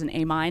if there was an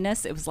A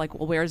minus, it was like,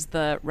 well, where's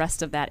the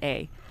rest of that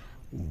A?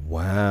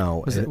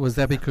 Wow. Was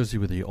that because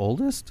you were the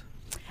oldest?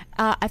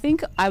 I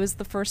think I was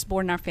the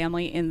firstborn in our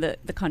family in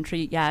the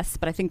country, yes,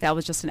 but I think that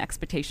was just an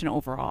expectation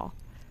overall.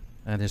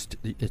 And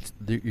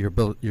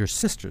your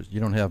sisters. You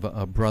don't have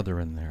a brother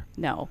in there.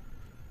 No.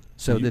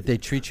 So did they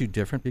treat you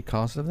different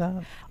because of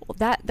that?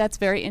 Well, that's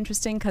very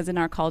interesting because in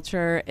our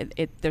culture,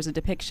 there's a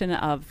depiction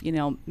of,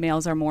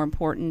 males are more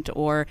important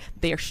or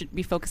they should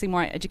be focusing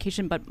more on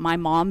education. But my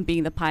mom,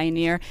 being the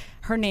pioneer,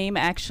 her name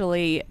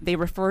actually, they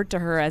referred to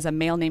her as a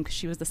male name because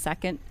she was the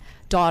second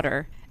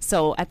daughter.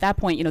 So at that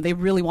point, they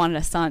really wanted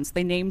a son, so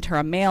they named her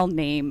a male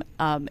name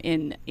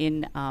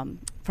in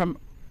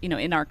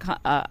our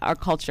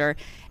culture,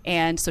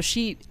 and so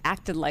she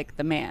acted like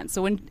the man.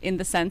 So in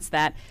the sense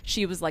that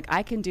she was like,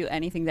 I can do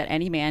anything that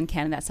any man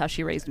can, and that's how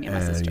she raised me and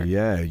my sister.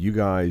 Yeah, you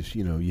guys,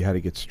 you had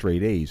to get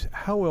straight A's.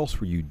 How else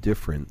were you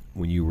different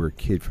when you were a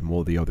kid from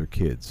all the other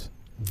kids?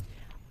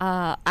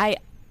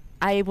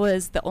 I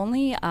was the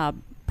only,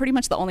 pretty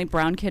much the only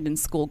brown kid in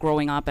school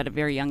growing up at a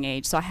very young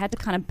age. So I had to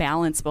kind of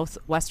balance both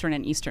Western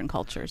and Eastern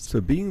cultures. So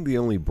being the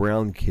only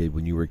brown kid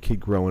when you were a kid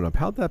growing up,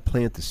 how'd that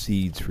plant the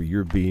seeds for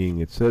your being,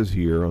 it says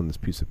here on this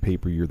piece of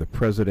paper, you're the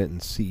president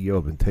and CEO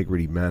of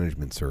Integrity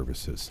Management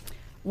Services.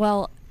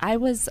 Well, I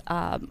was,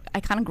 I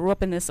kind of grew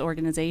up in this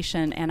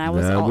organization, and I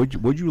was. Now,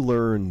 what'd you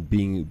learn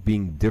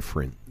being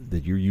different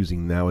that you're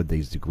using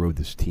nowadays to grow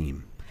this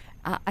team?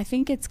 I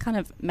think it's kind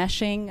of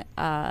meshing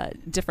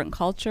different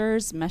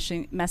cultures,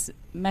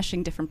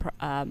 meshing different,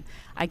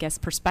 I guess,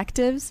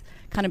 perspectives,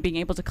 kind of being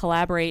able to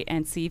collaborate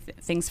and see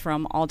things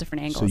from all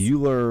different angles. So you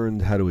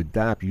learned how to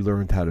adapt. You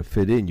learned how to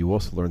fit in. You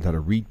also learned how to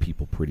read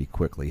people pretty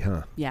quickly,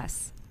 huh?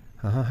 Yes.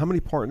 How many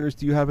partners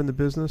do you have in the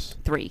business?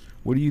 3.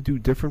 What do you do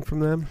different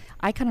from them?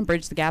 I kind of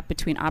bridge the gap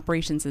between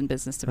operations and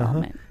business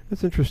development.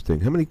 That's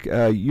interesting. How many?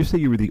 You say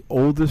you were the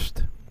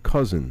oldest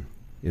cousin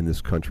in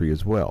this country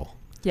as well.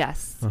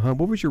 Yes.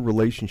 What was your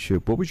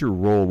relationship? What was your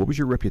role? What was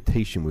your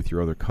reputation with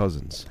your other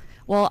cousins?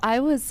 Well,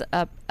 I was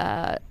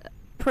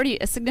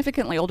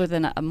significantly older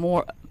than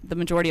the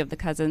majority of the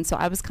cousins, so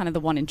I was kind of the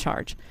one in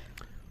charge.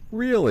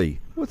 Really?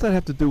 What's that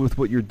have to do with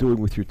what you're doing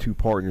with your 2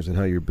 partners and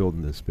how you're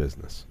building this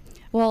business?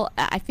 Well,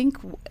 I think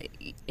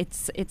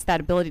it's that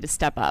ability to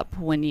step up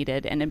when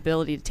needed and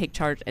ability to take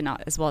charge and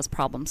as well as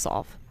problem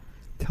solve.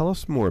 Tell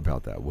us more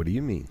about that. What do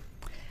you mean?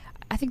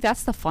 I think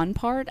that's the fun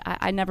part.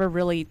 I never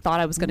really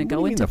thought I was going to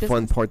go into the business.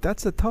 Fun part?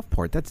 That's the tough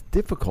part. That's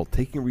difficult.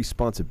 Taking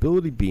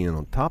responsibility, being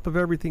on top of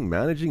everything,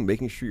 managing,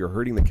 making sure you're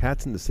herding the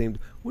cats in the same.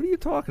 What are you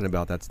talking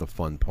about? That's the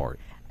fun part.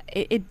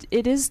 It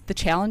is the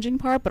challenging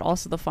part, but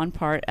also the fun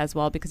part as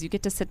well, because you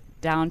get to sit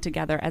down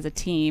together as a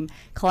team,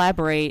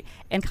 collaborate,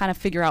 and kind of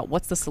figure out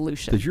what's the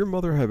solution. Does your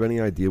mother have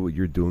any idea what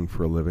you're doing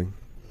for a living?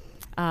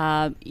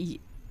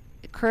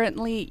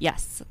 Currently,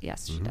 yes.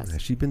 Yes, she does.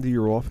 Has she been to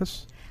your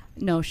office?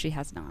 No, she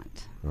has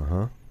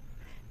not.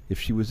 If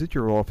she was at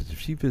your office,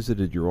 if she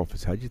visited your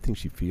office, how do you think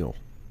she'd feel?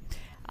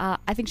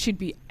 I think she'd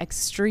be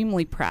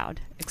extremely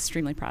proud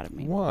of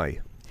me. Why?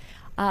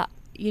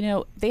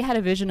 They had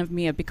a vision of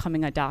me of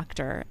becoming a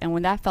doctor, and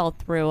when that fell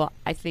through,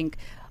 I think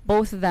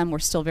both of them were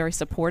still very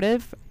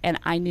supportive, and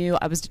I knew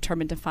I was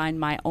determined to find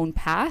my own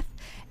path.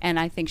 And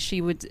I think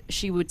she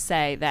would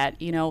say that,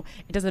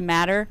 it doesn't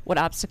matter what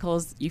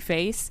obstacles you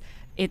face,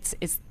 it's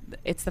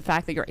the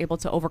fact that you're able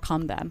to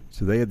overcome them.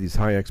 So they had these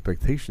high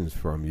expectations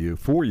for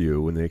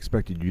you, and they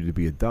expected you to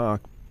be a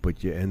doc,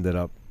 but you ended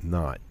up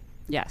not.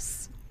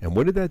 Yes. And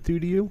what did that do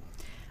to you?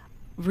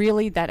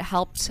 Really, that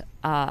helped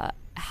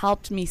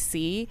me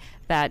see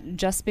that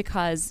just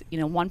because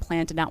one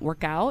plan did not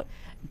work out,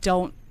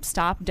 don't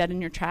stop dead in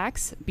your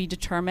tracks. Be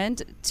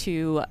determined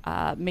to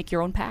make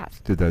your own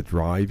path. Did that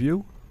drive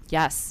you?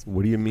 Yes.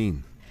 What do you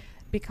mean?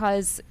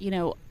 Because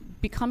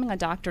becoming a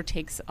doctor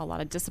takes a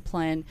lot of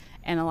discipline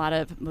and a lot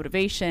of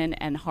motivation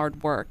and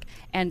hard work.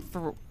 And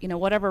for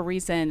whatever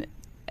reason,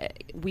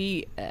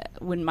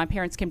 when my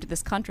parents came to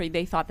this country,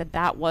 they thought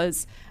that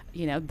was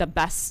the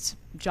best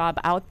job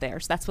out there.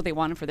 So that's what they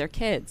wanted for their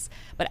kids.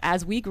 But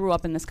as we grew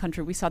up in this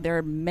country, we saw there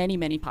are many,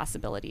 many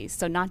possibilities.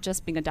 So not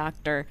just being a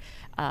doctor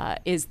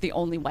is the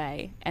only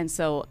way. And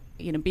so,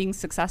 being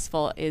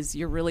successful is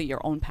really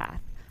your own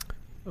path.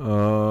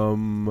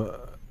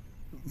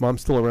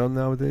 Mom's still around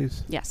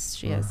nowadays? Yes,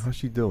 she is. How's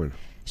she doing?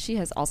 She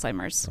has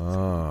Alzheimer's.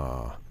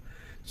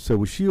 So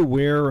was she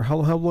aware? How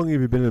long have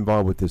you been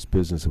involved with this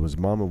business? Was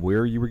Mom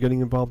aware you were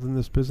getting involved in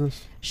this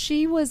business?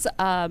 She was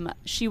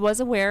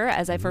aware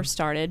as I first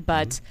started,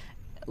 but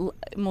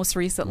most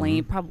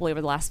recently, probably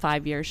over the last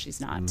 5 years, she's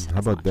not. How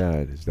about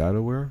Dad? Is Dad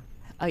aware?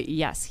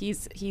 Yes,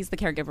 he's the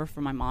caregiver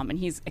for my mom, and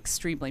he's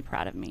extremely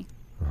proud of me.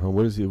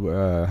 What is he?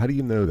 How do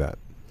you know that?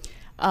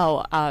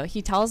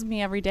 He tells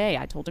me every day.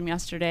 I told him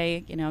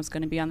yesterday, I was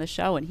going to be on the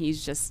show, and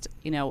he's just,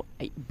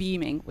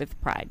 beaming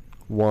with pride.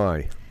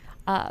 Why?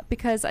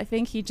 Because I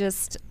think he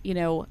just,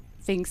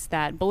 thinks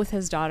that both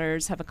his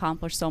daughters have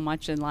accomplished so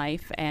much in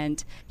life,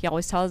 and he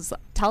always tells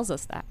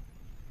us that.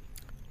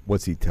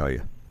 What's he tell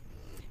you?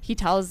 He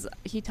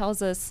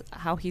tells us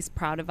how he's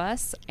proud of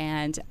us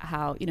and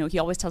how, he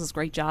always tells us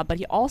great job, but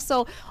he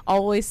also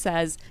always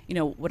says,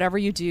 whatever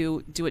you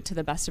do it to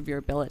the best of your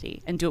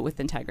ability and do it with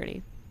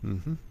integrity.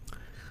 Mm-hmm.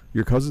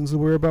 Your cousins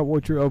aware about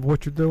what you're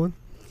doing?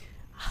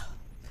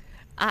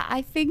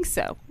 I think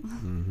so.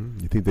 Mm-hmm.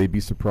 You think they'd be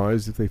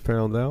surprised if they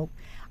found out?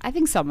 I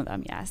think some of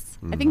them, yes.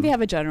 I think they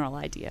have a general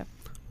idea.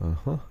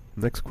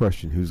 Next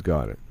question. Who's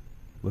got it?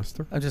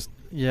 Lister?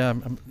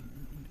 You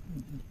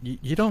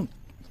don't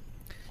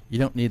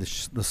need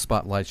the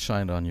spotlight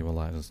shined on you a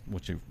lot, is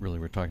what you really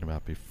were talking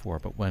about before,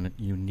 but when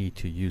you need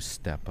to, you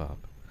step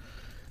up.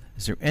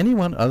 Is there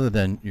anyone other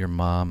than your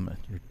mom,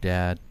 your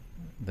dad,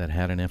 that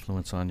had an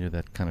influence on you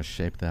that kind of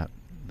shaped that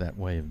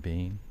way of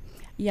being?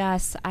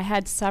 Yes, I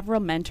had several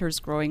mentors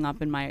growing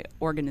up in my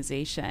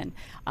organization,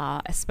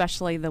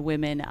 especially the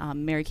women.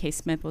 Mary Kay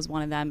Smith was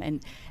one of them,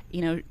 and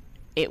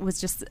it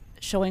was just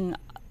showing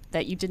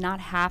that you did not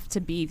have to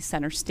be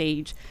center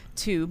stage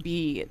to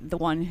be the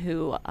one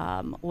who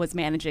was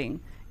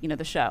managing,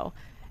 the show.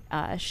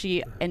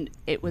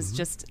 It was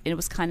just, it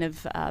was kind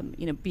of,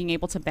 being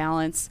able to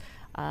balance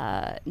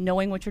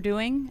knowing what you're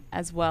doing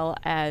as well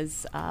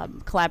as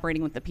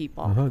collaborating with the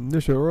people.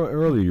 Nisha,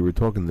 earlier you were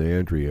talking to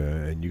Andrea,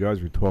 and you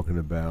guys were talking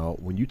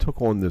about when you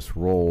took on this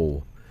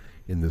role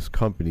in this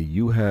company,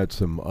 you had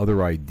some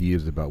other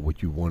ideas about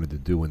what you wanted to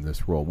do in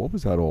this role. What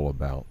was that all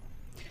about?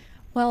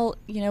 Well,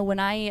 when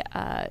I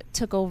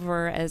took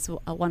over as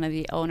one of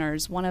the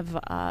owners, one of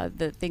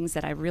the things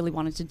that I really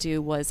wanted to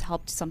do was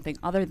help something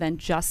other than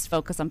just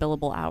focus on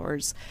billable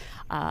hours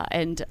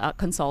and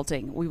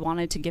consulting. We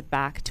wanted to give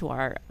back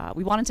to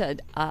we wanted to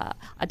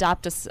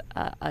adopt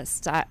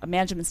a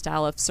management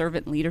style of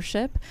servant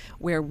leadership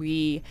where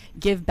we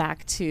give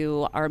back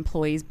to our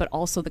employees, but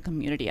also the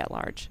community at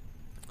large.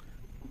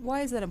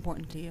 Why is that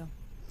important to you?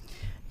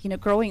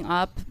 Growing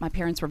up, my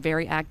parents were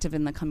very active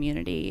in the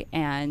community,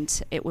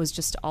 and it was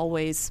just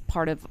always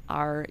part of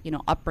our,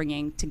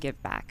 upbringing to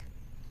give back.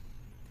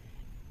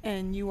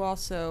 And you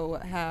also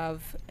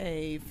have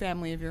a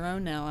family of your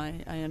own now,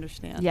 I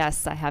understand.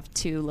 Yes, I have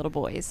 2 little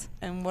boys.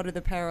 And what are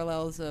the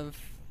parallels of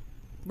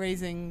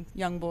raising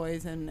young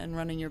boys and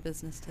running your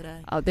business today?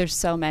 Oh, there's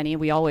so many.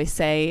 We always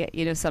say,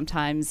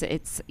 sometimes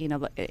it's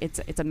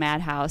a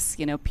madhouse,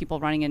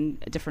 people running in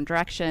different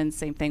directions.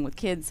 Same thing with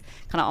kids,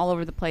 kind of all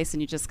over the place,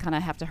 and you just kind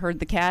of have to herd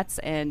the cats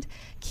and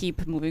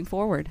keep moving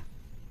forward.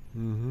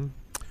 Mm-hmm.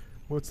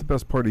 What's the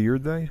best part of your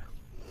day?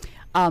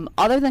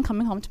 Other than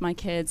coming home to my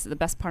kids, the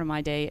best part of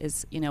my day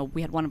is,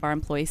 we had one of our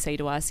employees say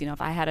to us, if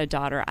I had a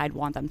daughter, I'd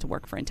want them to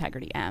work for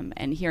Integrity M.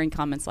 And hearing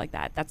comments like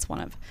that, that's one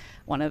of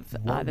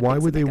the why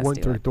things would that they make us want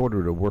do their it.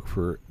 daughter to work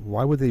for?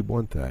 Why would they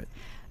want that?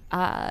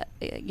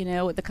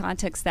 The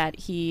context that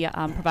he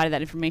provided that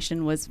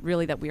information was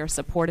really that we are a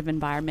supportive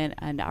environment,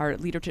 and our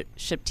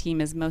leadership team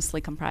is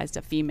mostly comprised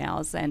of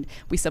females, and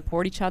we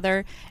support each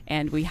other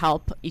and we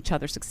help each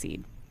other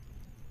succeed.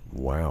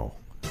 Wow.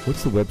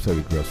 What's the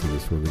website address of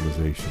this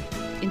organization?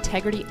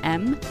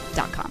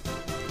 IntegrityM.com.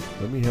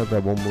 Let me have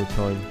that one more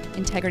time.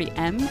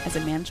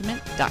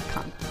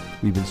 IntegrityM.com.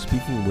 We've been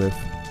speaking with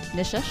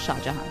Nisha Shah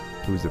Jahan,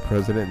 who is the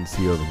President and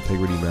CEO of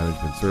Integrity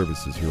Management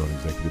Services here on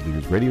Executive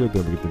Leaders Radio.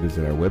 Don't forget to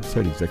visit our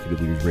website,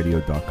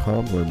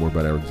 executiveleadersradio.com. Learn more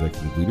about our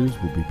executive leaders.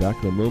 We'll be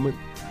back in a moment,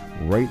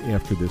 right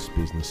after this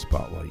Business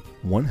Spotlight.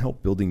 Want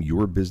help building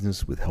your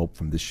business with help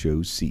from this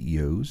show's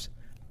CEOs?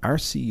 Our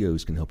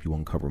CEOs can help you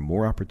uncover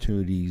more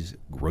opportunities,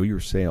 grow your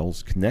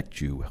sales, connect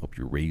you, help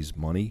you raise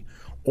money,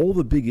 all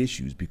the big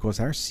issues, because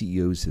our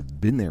CEOs have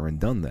been there and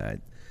done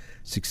that,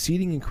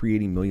 succeeding in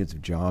creating millions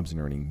of jobs and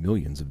earning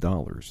millions of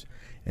dollars.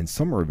 And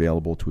some are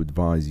available to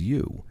advise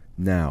you.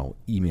 Now,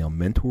 email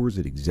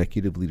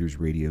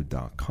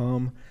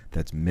mentors@executiveleadersradio.com.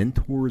 That's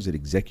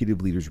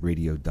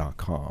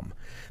mentors@executiveleadersradio.com.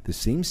 The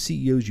same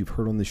CEOs you've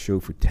heard on the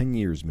show for 10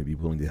 years may be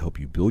willing to help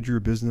you build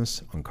your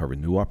business, uncover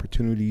new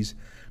opportunities,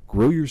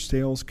 grow your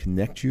sales,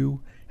 connect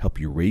you, help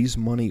you raise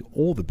money,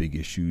 all the big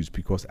issues,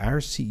 because our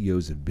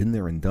CEOs have been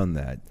there and done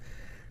that,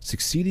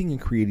 succeeding in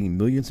creating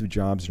millions of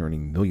jobs and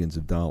earning millions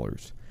of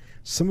dollars.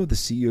 Some of the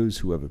CEOs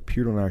who have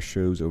appeared on our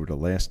shows over the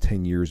last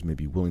 10 years may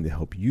be willing to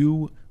help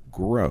you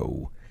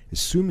grow,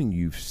 assuming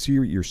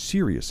you're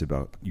serious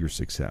about your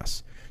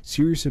success,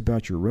 serious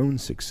about your own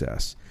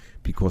success,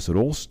 because it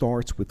all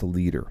starts with the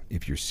leader.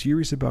 If you're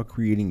serious about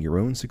creating your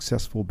own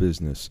successful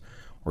business,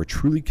 are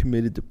truly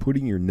committed to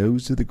putting your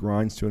nose to the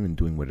grindstone and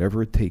doing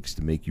whatever it takes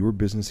to make your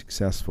business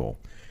successful,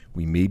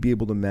 we may be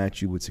able to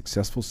match you with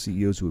successful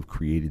CEOs who have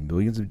created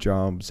millions of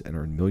jobs and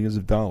earned millions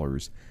of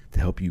dollars to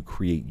help you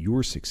create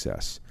your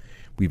success.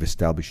 We've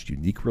established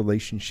unique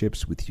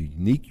relationships with a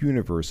unique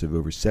universe of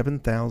over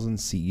 7,000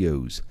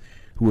 CEOs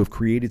who have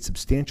created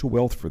substantial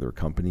wealth for their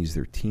companies,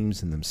 their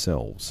teams, and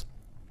themselves.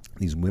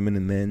 These women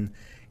and men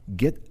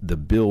get the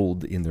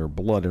build in their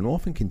blood and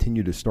often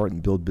continue to start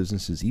and build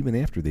businesses even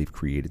after they've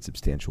created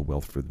substantial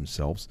wealth for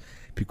themselves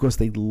because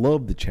they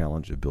love the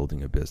challenge of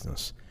building a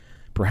business.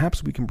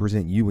 Perhaps we can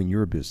present you and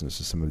your business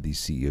to some of these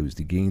CEOs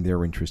to gain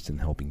their interest in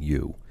helping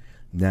you.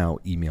 Now,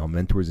 email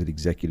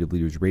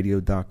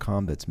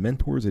mentors@executiveleadersradio.com. That's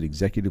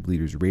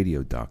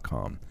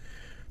mentors@executiveleadersradio.com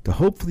to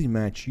hopefully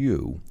match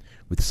you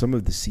with some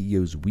of the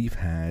CEOs we've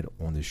had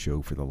on the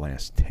show for the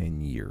last 10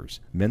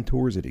 years.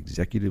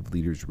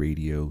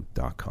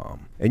 Mentors@executiveleadersradio.com.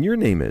 And your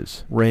name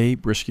is? Ray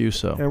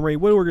Briscuso. And Ray,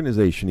 what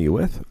organization are you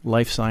with?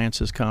 Life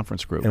Sciences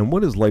Conference Group. And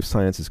what is Life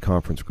Sciences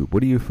Conference Group?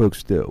 What do you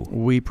folks do?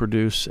 We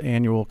produce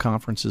annual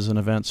conferences and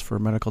events for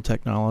medical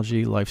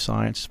technology, life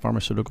science,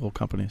 pharmaceutical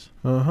companies.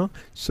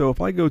 So if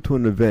I go to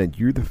an event,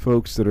 you're the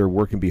folks that are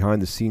working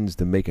behind the scenes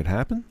to make it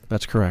happen?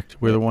 That's correct.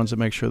 We're the ones that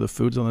make sure the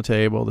food's on the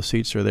table, the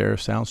seats are there,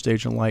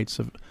 soundstage and lights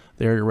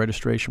there, your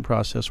registration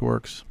process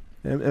works.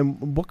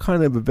 And what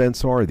kind of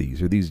events are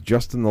these? Are these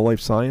just in the life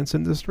science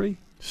industry?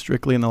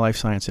 Strictly in the life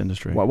science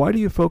industry. Why do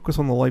you focus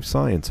on the life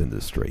science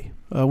industry?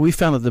 We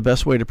found that the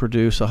best way to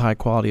produce a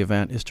high-quality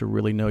event is to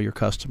really know your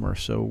customer.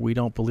 So we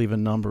don't believe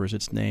in numbers,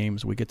 it's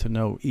names. We get to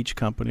know each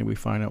company. We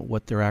find out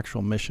what their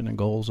actual mission and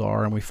goals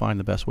are, and we find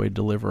the best way to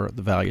deliver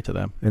the value to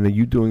them. And are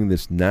you doing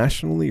this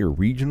nationally or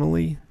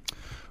regionally?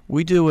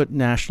 We do it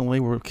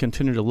nationally. We'll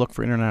continue to look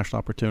for international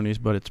opportunities,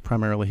 but it's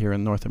primarily here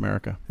in North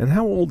America. And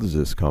how old is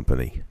this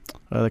company?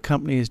 The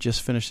company has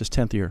just finished its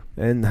 10th year.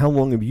 And how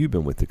long have you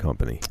been with the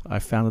company? I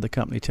founded the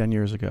company 10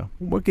 years ago.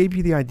 What gave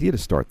you the idea to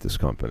start this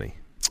company?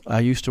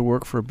 I used to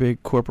work for a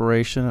big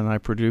corporation, and I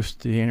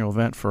produced the annual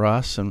event for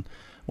us. And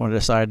when I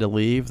decided to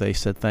leave, they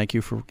said, thank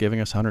you for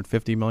giving us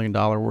 $150 million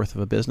worth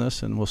of a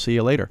business, and we'll see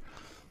you later.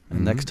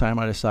 And next time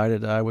I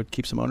decided I would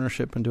keep some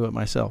ownership and do it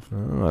myself.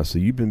 So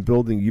you've been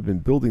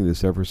building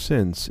this ever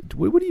since.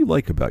 What do you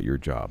like about your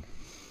job?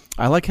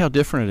 I like how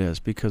different it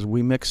is because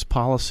we mix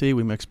policy,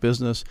 we mix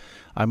business.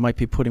 I might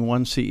be putting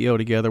one CEO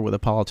together with a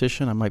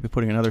politician. I might be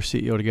putting another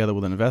CEO together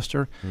with an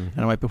investor. And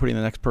I might be putting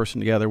the next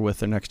person together with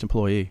their next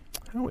employee.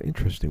 How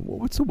interesting. Well,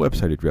 what's the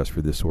website address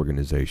for this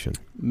organization?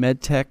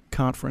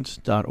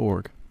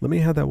 medtechconference.org. Let me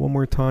have that one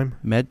more time.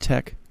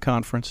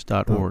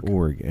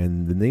 medtechconference.org.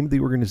 And the name of the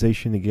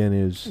organization again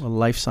is?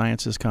 Life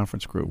Sciences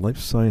Conference Group. Life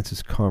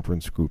Sciences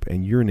Conference Group.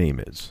 And your name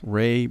is?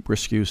 Ray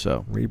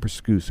Briscuso. Ray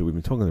Briscuso. We've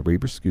been talking to Ray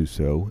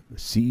Briscuso,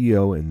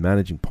 CEO and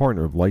managing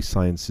partner of Life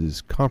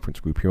Sciences Conference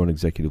Group here on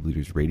Executive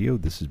Leaders Radio.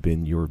 This has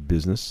been your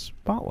Business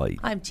Spotlight.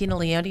 I'm Tina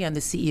Leone. I'm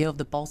the CEO of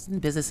the Ballston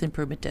Business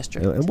Improvement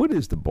District. And what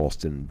is the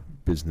Ballston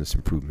Business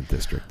Improvement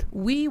District?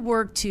 We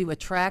work to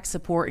attract,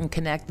 support, and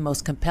connect the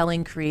most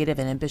compelling, creative,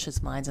 and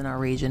ambitious minds in our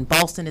region.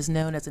 Ballston is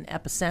known as an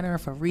epicenter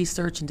for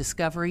research and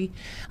discovery.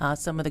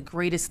 Some of the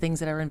greatest things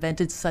that are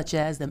invented, such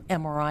as the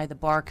MRI, the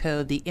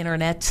barcode, the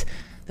internet,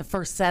 the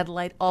first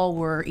satellite, all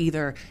were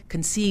either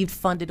conceived,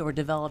 funded, or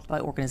developed by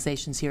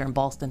organizations here in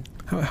Ballston.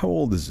 How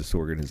old is this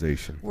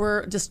organization?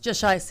 We're just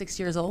shy of 6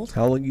 years old.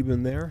 How long have you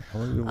been there? How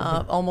long have you been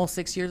there? Almost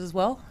 6 years as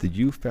well. Did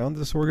you found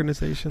this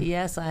organization?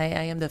 Yes, I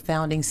am the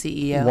founding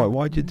CEO.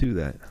 Why'd you do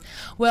that?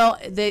 Well,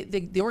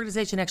 the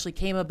organization actually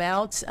came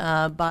about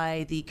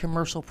by the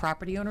commercial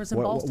property owners in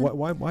Ballston.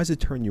 Why does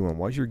it turn you on?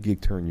 Why does your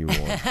gig turn you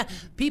on?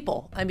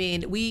 People. I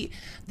mean,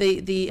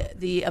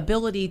 the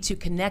ability to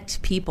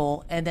connect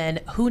people, and then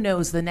who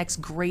knows, the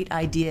next great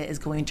idea is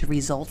going to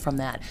result from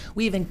that.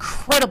 We have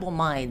incredible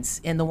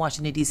minds in the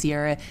Washington, D.C.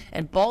 area,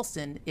 and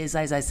Ballston is,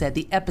 as I said,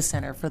 the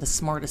epicenter for the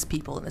smartest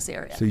people in this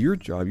area. So your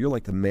job, you're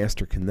like the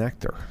master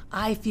connector.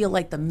 I feel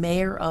like the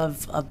mayor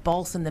of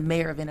Ballston, the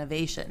mayor of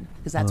innovation,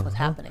 because that's what's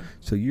happening.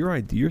 So your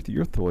idea,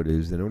 your thought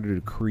is, in order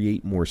to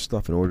create more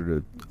stuff, in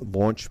order to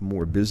launch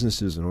more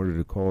businesses, in order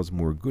to cause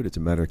more good, it's a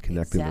matter of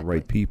connecting the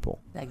right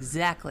people.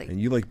 Exactly. And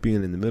you like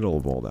being in the middle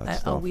of all that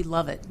stuff. Oh, we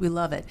love it. We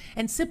love it.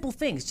 And simple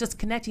things, just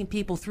connecting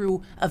people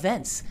through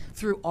events,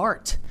 through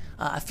art,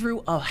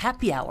 through a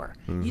happy hour.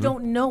 You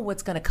don't know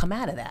what's going to come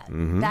out of that.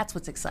 That's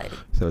what's exciting.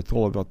 So it's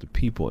all about the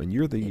people, and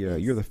you're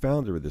the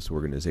founder of this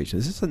organization.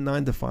 Is this a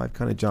 9 to 5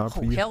 kind of job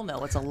for you? Oh, hell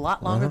no! It's a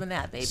lot longer than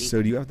that, baby.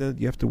 So do you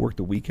have to work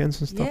the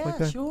weekends and stuff like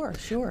that? Yeah,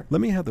 sure. Let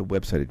me have the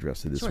website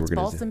address of this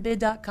organization. It's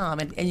ballstonbid.com,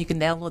 and you can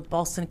download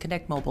Ballston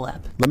Connect mobile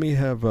app. Let me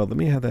have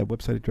that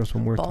website address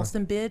one more time.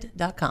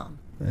 Ballstonbid.com.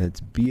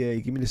 It's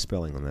B-A, give me the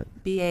spelling on that.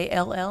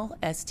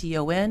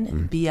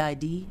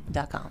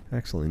 BALLSTONBID.com.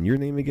 Excellent. And your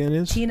name again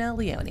is? Tina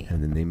Leone.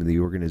 And the name of the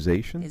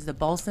organization? Is the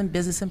Ballston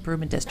Business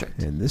Improvement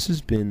District. And this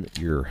has been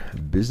your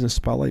Business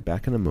Spotlight.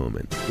 Back in a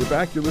moment. We're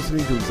back. You're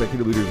listening to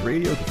Executive Leaders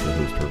Radio. This is your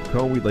host, Herb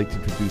Cohen. We'd like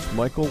to introduce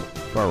Michael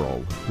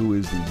Farrell, who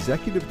is the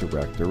Executive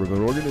Director of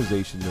an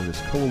organization known as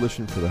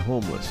Coalition for the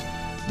Homeless.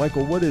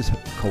 Michael, what is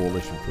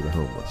Coalition for the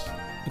Homeless?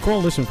 The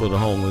Coalition for the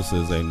Homeless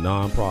is a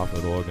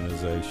nonprofit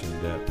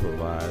organization that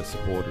provides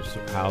supportive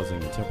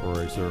housing and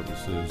temporary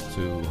services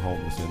to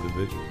homeless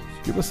individuals.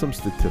 Give us some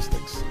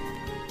statistics.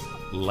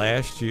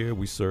 Last year,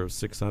 we served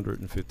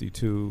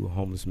 652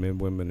 homeless men,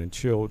 women, and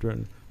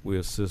children. We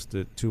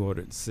assisted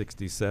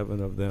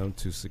 267 of them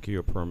to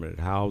secure permanent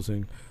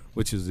housing,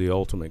 which is the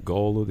ultimate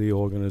goal of the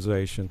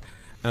organization,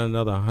 and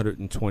another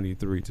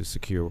 123 to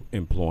secure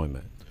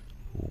employment.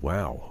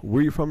 Wow. Where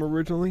are you from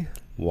originally?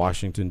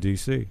 Washington,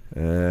 D.C.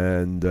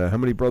 And how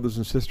many brothers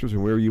and sisters,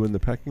 and where are you in the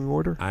pecking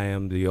order? I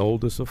am the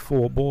oldest of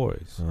 4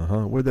 boys.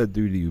 What did that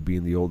do to you,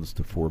 being the oldest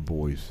of 4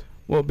 boys?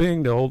 Well,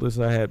 being the oldest,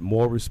 I had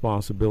more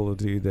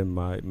responsibility than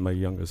my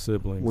younger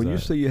siblings. When you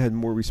say you had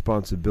more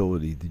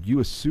responsibility, did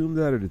you assume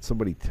that, or did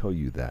somebody tell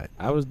you that?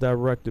 I was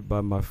directed by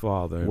my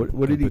father.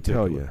 What did he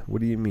tell you? What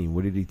do you mean?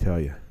 What did he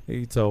tell you?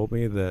 He told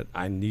me that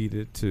I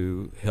needed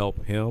to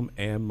help him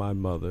and my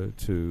mother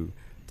to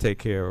take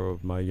care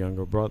of my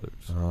younger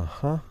brothers.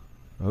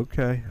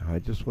 Okay. I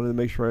just wanted to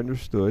make sure I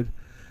understood.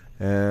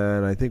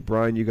 And I think,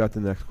 Brian, you got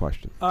the next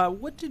question.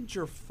 What did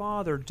your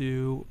father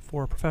do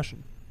for a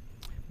profession?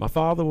 My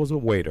father was a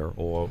waiter,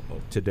 or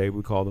today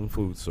we call them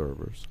food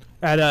servers.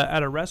 At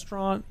a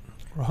restaurant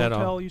or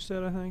hotel, you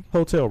said, I think?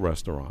 Hotel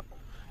restaurant.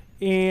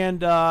 And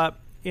from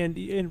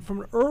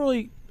an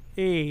early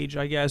age,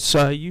 I guess,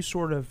 you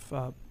sort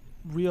of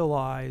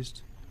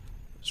realized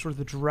sort of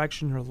the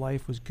direction your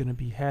life was going to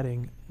be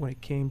heading when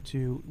it came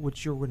to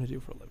what you were going to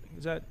do for a living.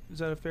 Is that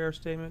a fair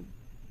statement?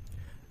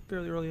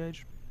 Fairly early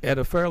age? At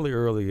a fairly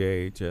early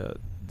age,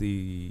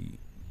 the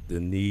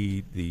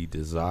need, the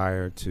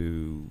desire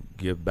to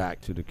give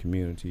back to the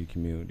community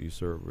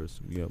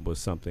service, was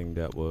something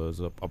that was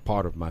a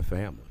part of my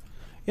family.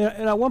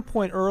 And at one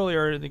point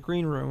earlier in the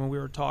green room, when we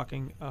were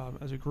talking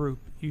as a group,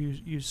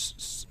 you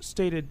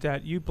stated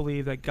that you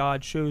believe that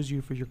God chose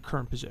you for your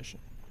current position.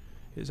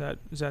 Is that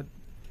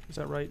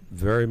right?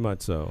 Very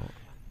much so.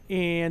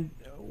 And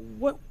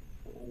what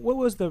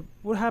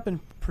happened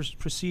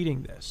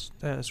preceding this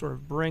to sort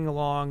of bring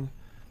along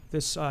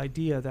this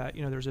idea that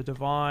there's a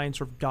divine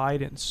sort of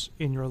guidance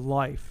in your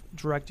life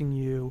directing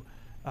you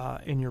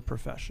in your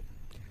profession?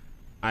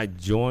 I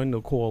joined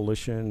the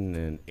coalition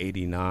in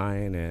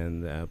 '89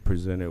 and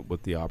presented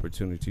with the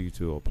opportunity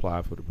to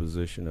apply for the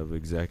position of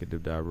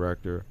executive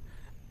director.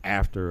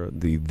 After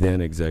the then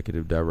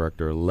executive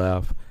director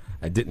left,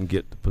 I didn't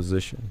get the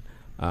position.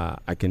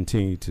 I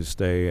continued to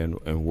stay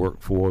and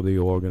work for the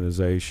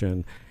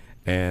organization,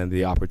 and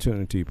the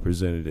opportunity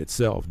presented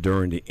itself.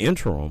 During the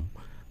interim,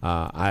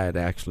 I had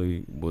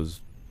actually was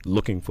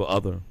looking for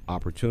other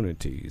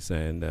opportunities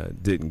and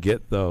didn't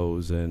get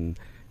those, and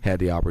had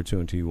the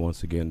opportunity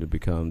once again to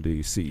become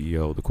the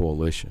CEO of the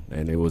coalition.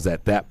 And it was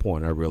at that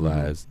point I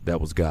realized that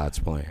was God's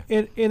plan.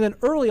 And then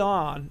early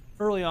on,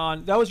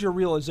 that was your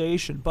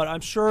realization. But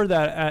I'm sure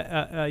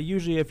that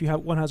usually if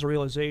one has a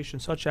realization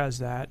such as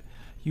that,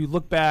 you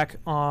look back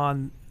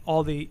on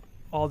all the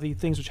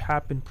things which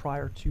happened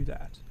prior to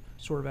that,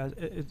 sort of as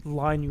it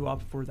line you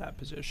up for that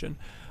position.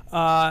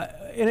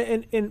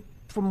 And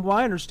from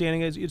my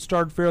understanding, it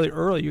started fairly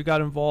early. You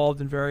got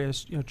involved in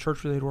various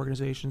church-related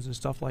organizations and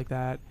stuff like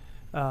that.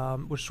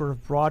 Which sort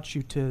of brought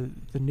you to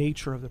the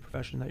nature of the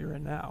profession that you're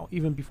in now,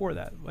 even before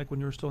that, like when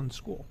you were still in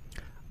school?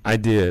 I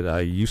did. I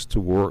used to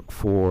work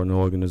for an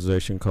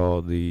organization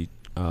called the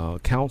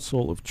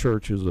Council of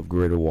Churches of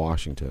Greater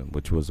Washington,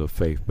 which was a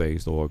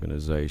faith-based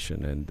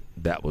organization, and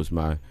that was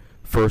my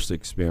first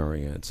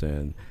experience,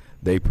 and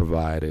they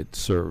provided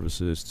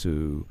services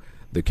to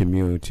the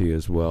community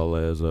as well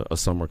as a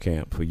summer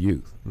camp for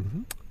youth.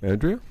 Mm-hmm.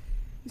 Andrea?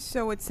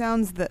 So it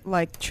sounds that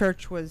like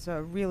church was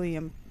really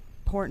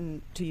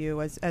important to you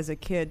as a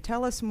kid.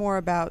 Tell us more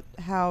about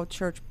how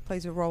church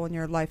plays a role in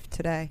your life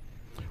today.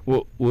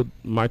 Well,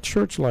 my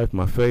church life,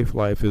 my faith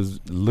life is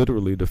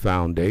literally the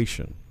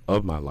foundation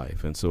of my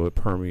life, and so it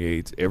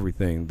permeates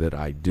everything that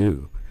I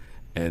do.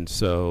 And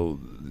so,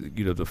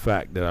 the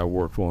fact that I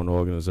work for an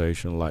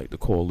organization like the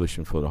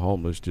Coalition for the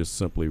Homeless just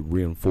simply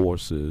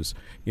reinforces,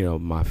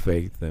 my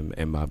faith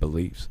and my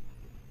beliefs.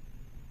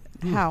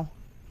 How?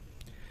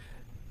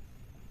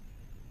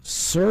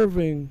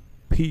 Serving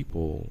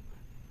people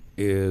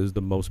is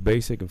the most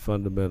basic and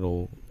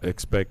fundamental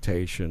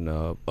expectation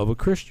of a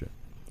Christian,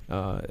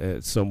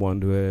 as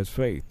someone who has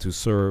faith, to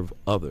serve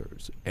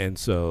others. And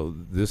so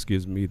this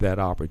gives me that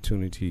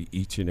opportunity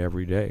each and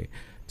every day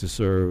to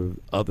serve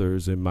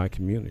others in my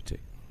community.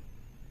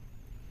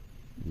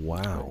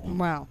 Wow.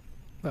 Wow.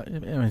 Well,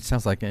 it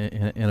sounds like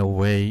in a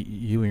way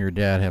you and your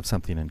dad have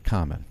something in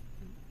common.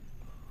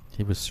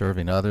 He was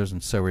serving others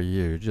and so are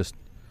you. You're just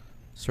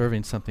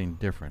serving something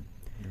different.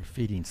 You're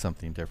feeding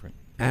something different.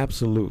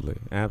 Absolutely,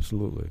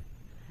 absolutely.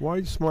 Why are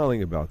you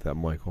smiling about that,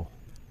 Michael?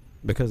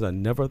 Because I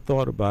never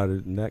thought about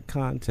it in that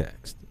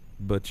context,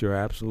 but you're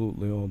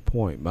absolutely on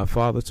point. My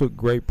father took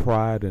great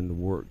pride in the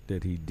work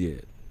that he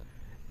did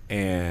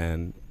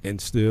and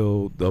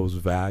instilled those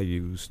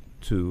values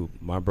to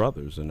my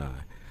brothers and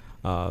I.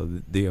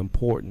 The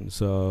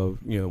importance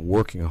of,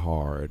 working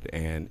hard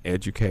and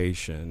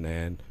education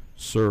and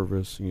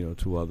service,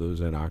 to others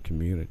in our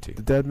community.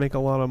 Did Dad make a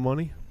lot of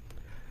money?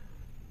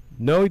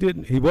 No, he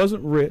didn't. He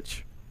wasn't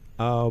rich.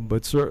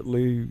 But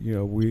certainly,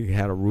 we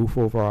had a roof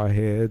over our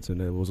heads,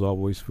 and there was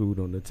always food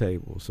on the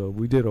table. So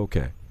we did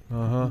okay.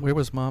 Where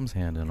was Mom's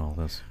hand in all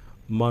this?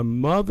 My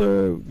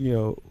mother,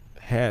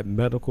 had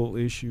medical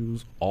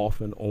issues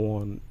off and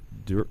on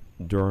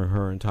during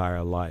her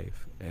entire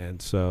life.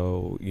 And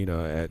so,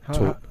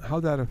 how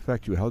did that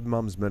affect you? How did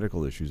Mom's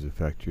medical issues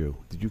affect you?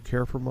 Did you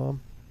care for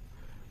Mom?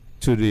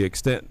 To the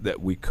extent that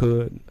we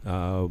could.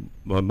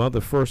 My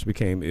mother first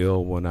became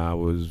ill when I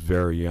was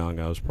very young.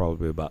 I was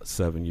probably about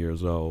 7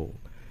 years old.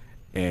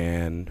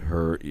 And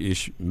her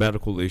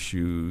medical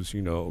issues,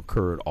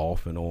 occurred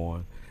off and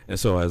on. And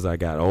so as I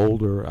got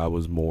older, I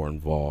was more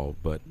involved.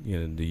 But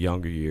in the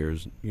younger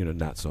years,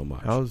 not so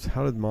much.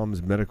 How did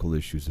Mom's medical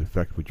issues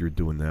affect what you're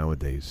doing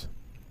nowadays?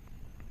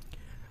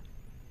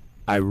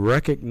 I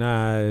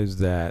recognize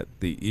that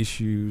the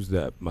issues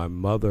that my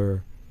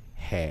mother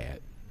had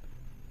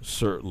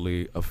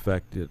certainly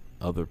affected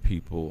other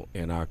people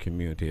in our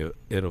community.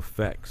 It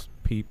affects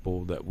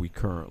people that we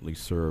currently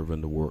serve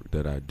in the work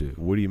that I do.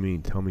 What do you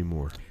mean? Tell me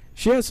more.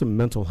 She has some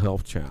mental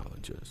health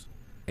challenges.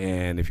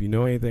 And if you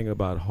know anything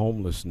about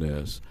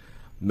homelessness,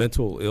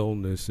 mental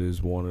illness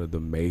is one of the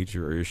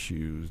major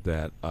issues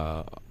that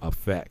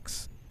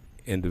affects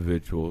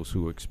individuals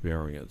who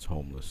experience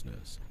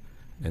homelessness.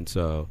 And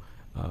so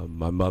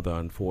my mother,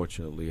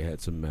 unfortunately, had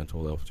some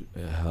mental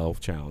health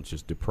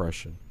challenges,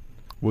 depression.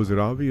 Was it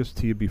obvious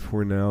to you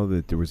before now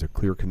that there was a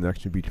clear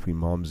connection between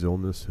Mom's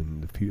illness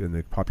and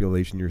the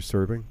population you're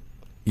serving?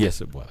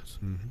 Yes, it was.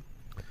 Mm-hmm.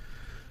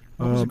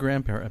 What was the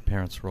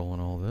grandparents' role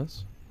in all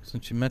this?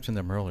 Since you mentioned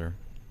them earlier.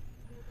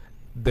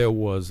 There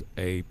was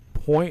a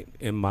point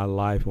in my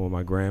life when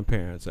my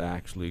grandparents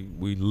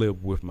we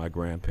lived with my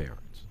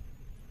grandparents,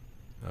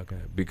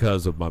 okay,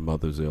 because of my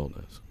mother's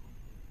illness.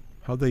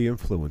 How'd they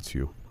influence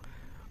you?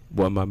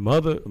 Well,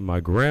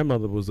 my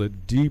grandmother was a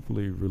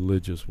deeply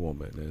religious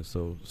woman, and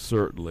so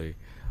certainly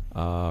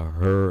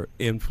her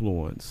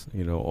influence,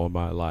 on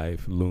my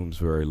life looms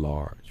very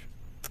large.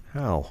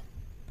 How?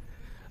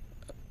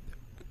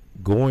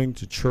 Going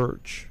to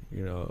church,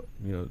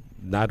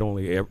 not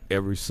only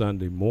every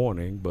Sunday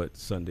morning, but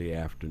Sunday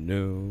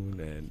afternoon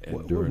and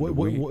during the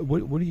week.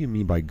 What do you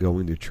mean by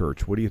going to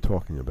church? What are you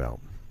talking about?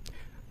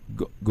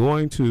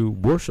 Going to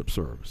worship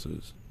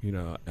services,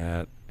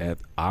 at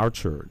our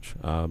church.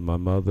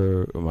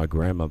 My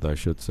grandmother, I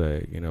should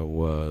say,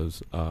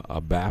 was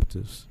a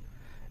Baptist.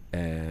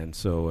 And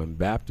so in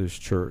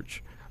Baptist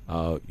church,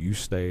 you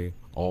stay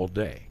all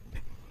day.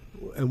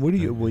 And what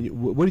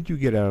did you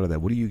get out of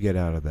that? What do you get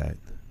out of that?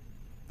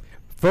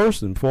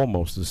 First and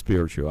foremost, the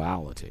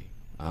spirituality,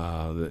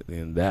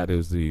 and that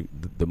is the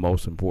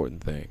most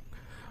important thing.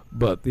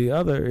 But the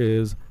other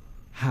is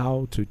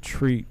how to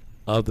treat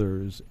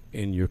others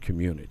in your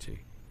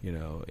community,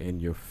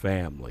 in your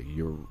family,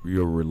 your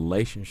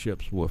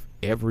relationships with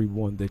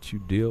everyone that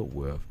you deal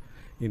with,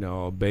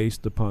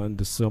 based upon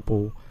the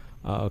simple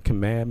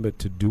commandment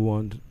to do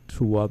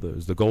unto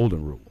others, the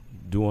golden rule,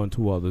 do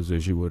unto others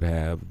as you would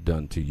have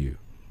done to you.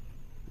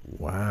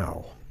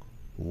 Wow.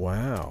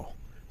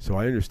 So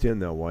I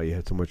understand now why you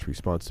had so much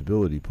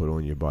responsibility put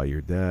on you by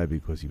your dad,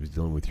 because he was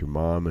dealing with your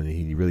mom and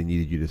he really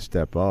needed you to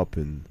step up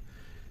and,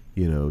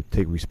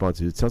 take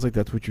responsibility. It sounds like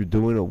that's what you're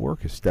doing at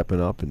work, is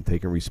stepping up and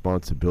taking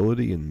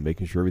responsibility and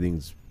making sure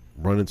everything's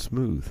running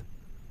smooth,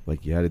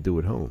 like you had to do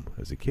at home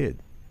as a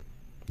kid.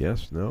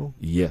 Yes? No?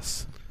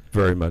 Yes,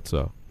 very much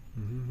so.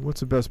 Mm-hmm.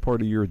 What's the best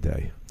part of your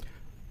day?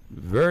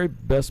 Very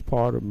best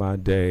part of my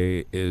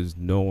day is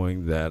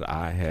knowing that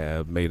I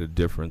have made a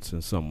difference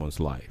in someone's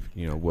life,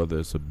 whether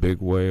it's a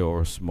big way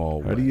or a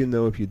small way. How do you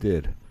know if you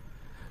did?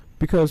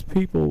 Because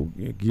people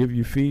give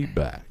you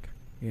feedback.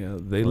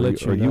 They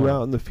let you know. Are you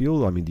out in the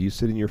field? I mean, do you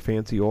sit in your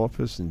fancy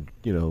office and,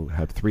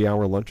 have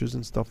 3-hour lunches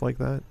and stuff like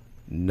that?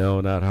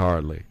 No, not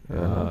hardly.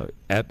 Uh-huh.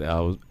 I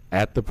was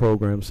at the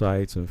program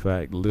sites. In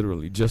fact,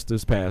 literally just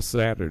this past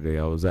Saturday,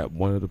 I was at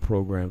one of the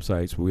program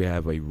sites. We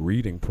have a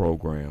reading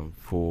program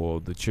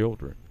for the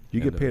children.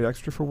 You get paid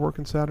extra for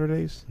working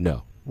Saturdays?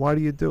 No. Why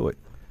do you do it?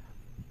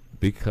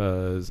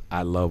 Because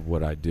I love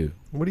what I do.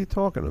 What are you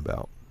talking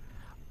about?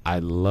 I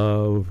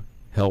love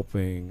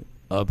helping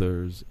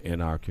others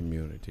in our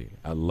community.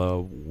 I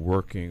love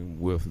working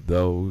with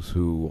those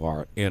who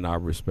are in our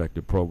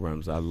respective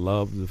programs. I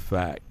love the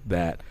fact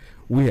that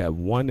we have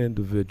one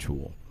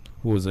individual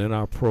who was in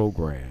our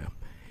program,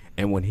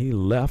 and when he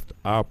left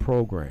our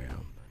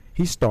program,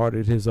 he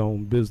started his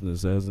own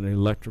business as an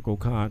electrical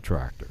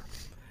contractor.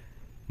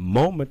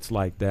 Moments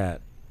like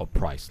that are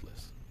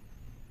priceless.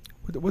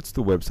 What's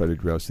the website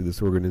address of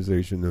this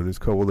organization known as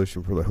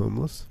Coalition for the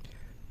Homeless?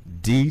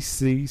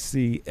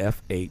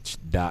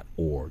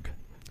 DCCFH.org.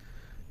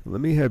 Let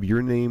me have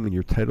your name and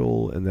your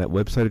title and that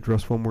website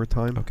address one more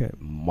time. Okay.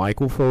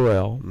 Michael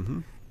Farrell,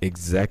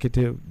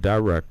 Executive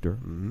Director,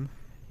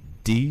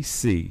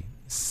 DCCFH.org.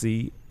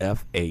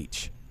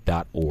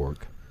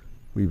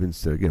 We've been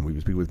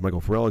speaking with Michael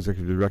Farrell,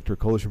 Executive Director,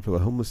 Coalition for the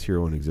Homeless,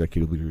 here on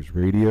Executive Leaders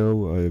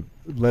Radio.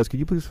 Les, could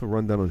you please have a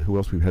rundown on who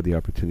else we've had the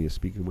opportunity of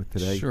speaking with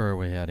today? Sure.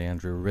 We had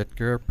Andrew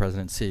Ritger,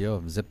 President and CEO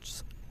of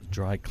Zips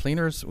Dry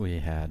Cleaners. We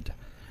had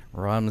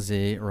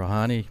Ramzi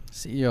Rohani,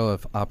 CEO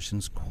of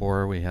Options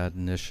Corps. We had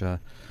Nisha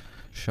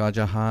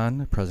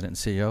Shahjahan,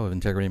 President and CEO of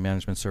Integrity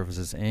Management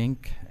Services,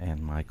 Inc.,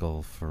 and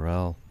Michael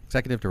Farrell,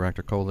 Executive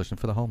Director, Coalition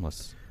for the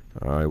Homeless.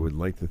 I would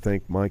like to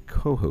thank my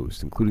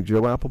co-hosts, including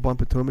Joe Applebaum,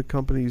 Potomac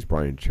Companies,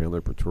 Brian Chandler,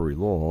 Pretori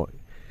Law,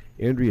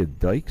 Andrea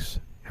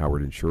Dykes,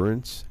 Howard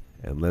Insurance,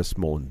 and Les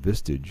Mullen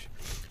Vistage,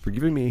 for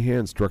giving me a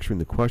hand structuring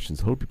the questions.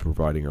 Hope you're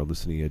providing our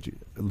listening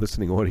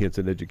audience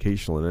an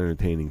educational and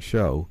entertaining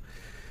show.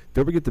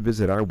 Don't forget to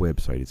visit our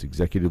website. It's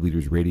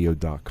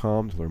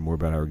executiveleadersradio.com to learn more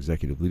about our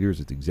executive leaders.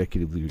 It's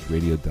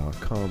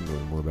executiveleadersradio.com to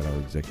learn more about our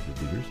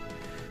executive leaders.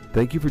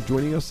 Thank you for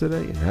joining us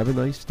today, and have a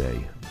nice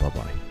day.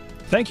 Bye-bye.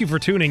 Thank you for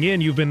tuning in.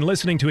 You've been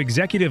listening to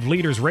Executive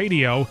Leaders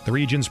Radio, the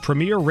region's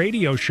premier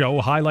radio show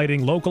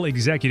highlighting local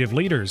executive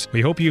leaders. We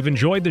hope you've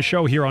enjoyed the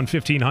show here on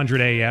 1500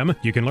 AM.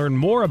 You can learn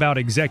more about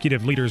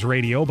Executive Leaders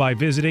Radio by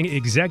visiting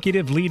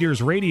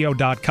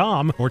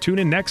executiveleadersradio.com or tune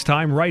in next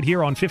time right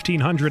here on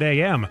 1500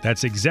 AM.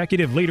 That's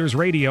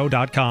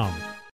executiveleadersradio.com.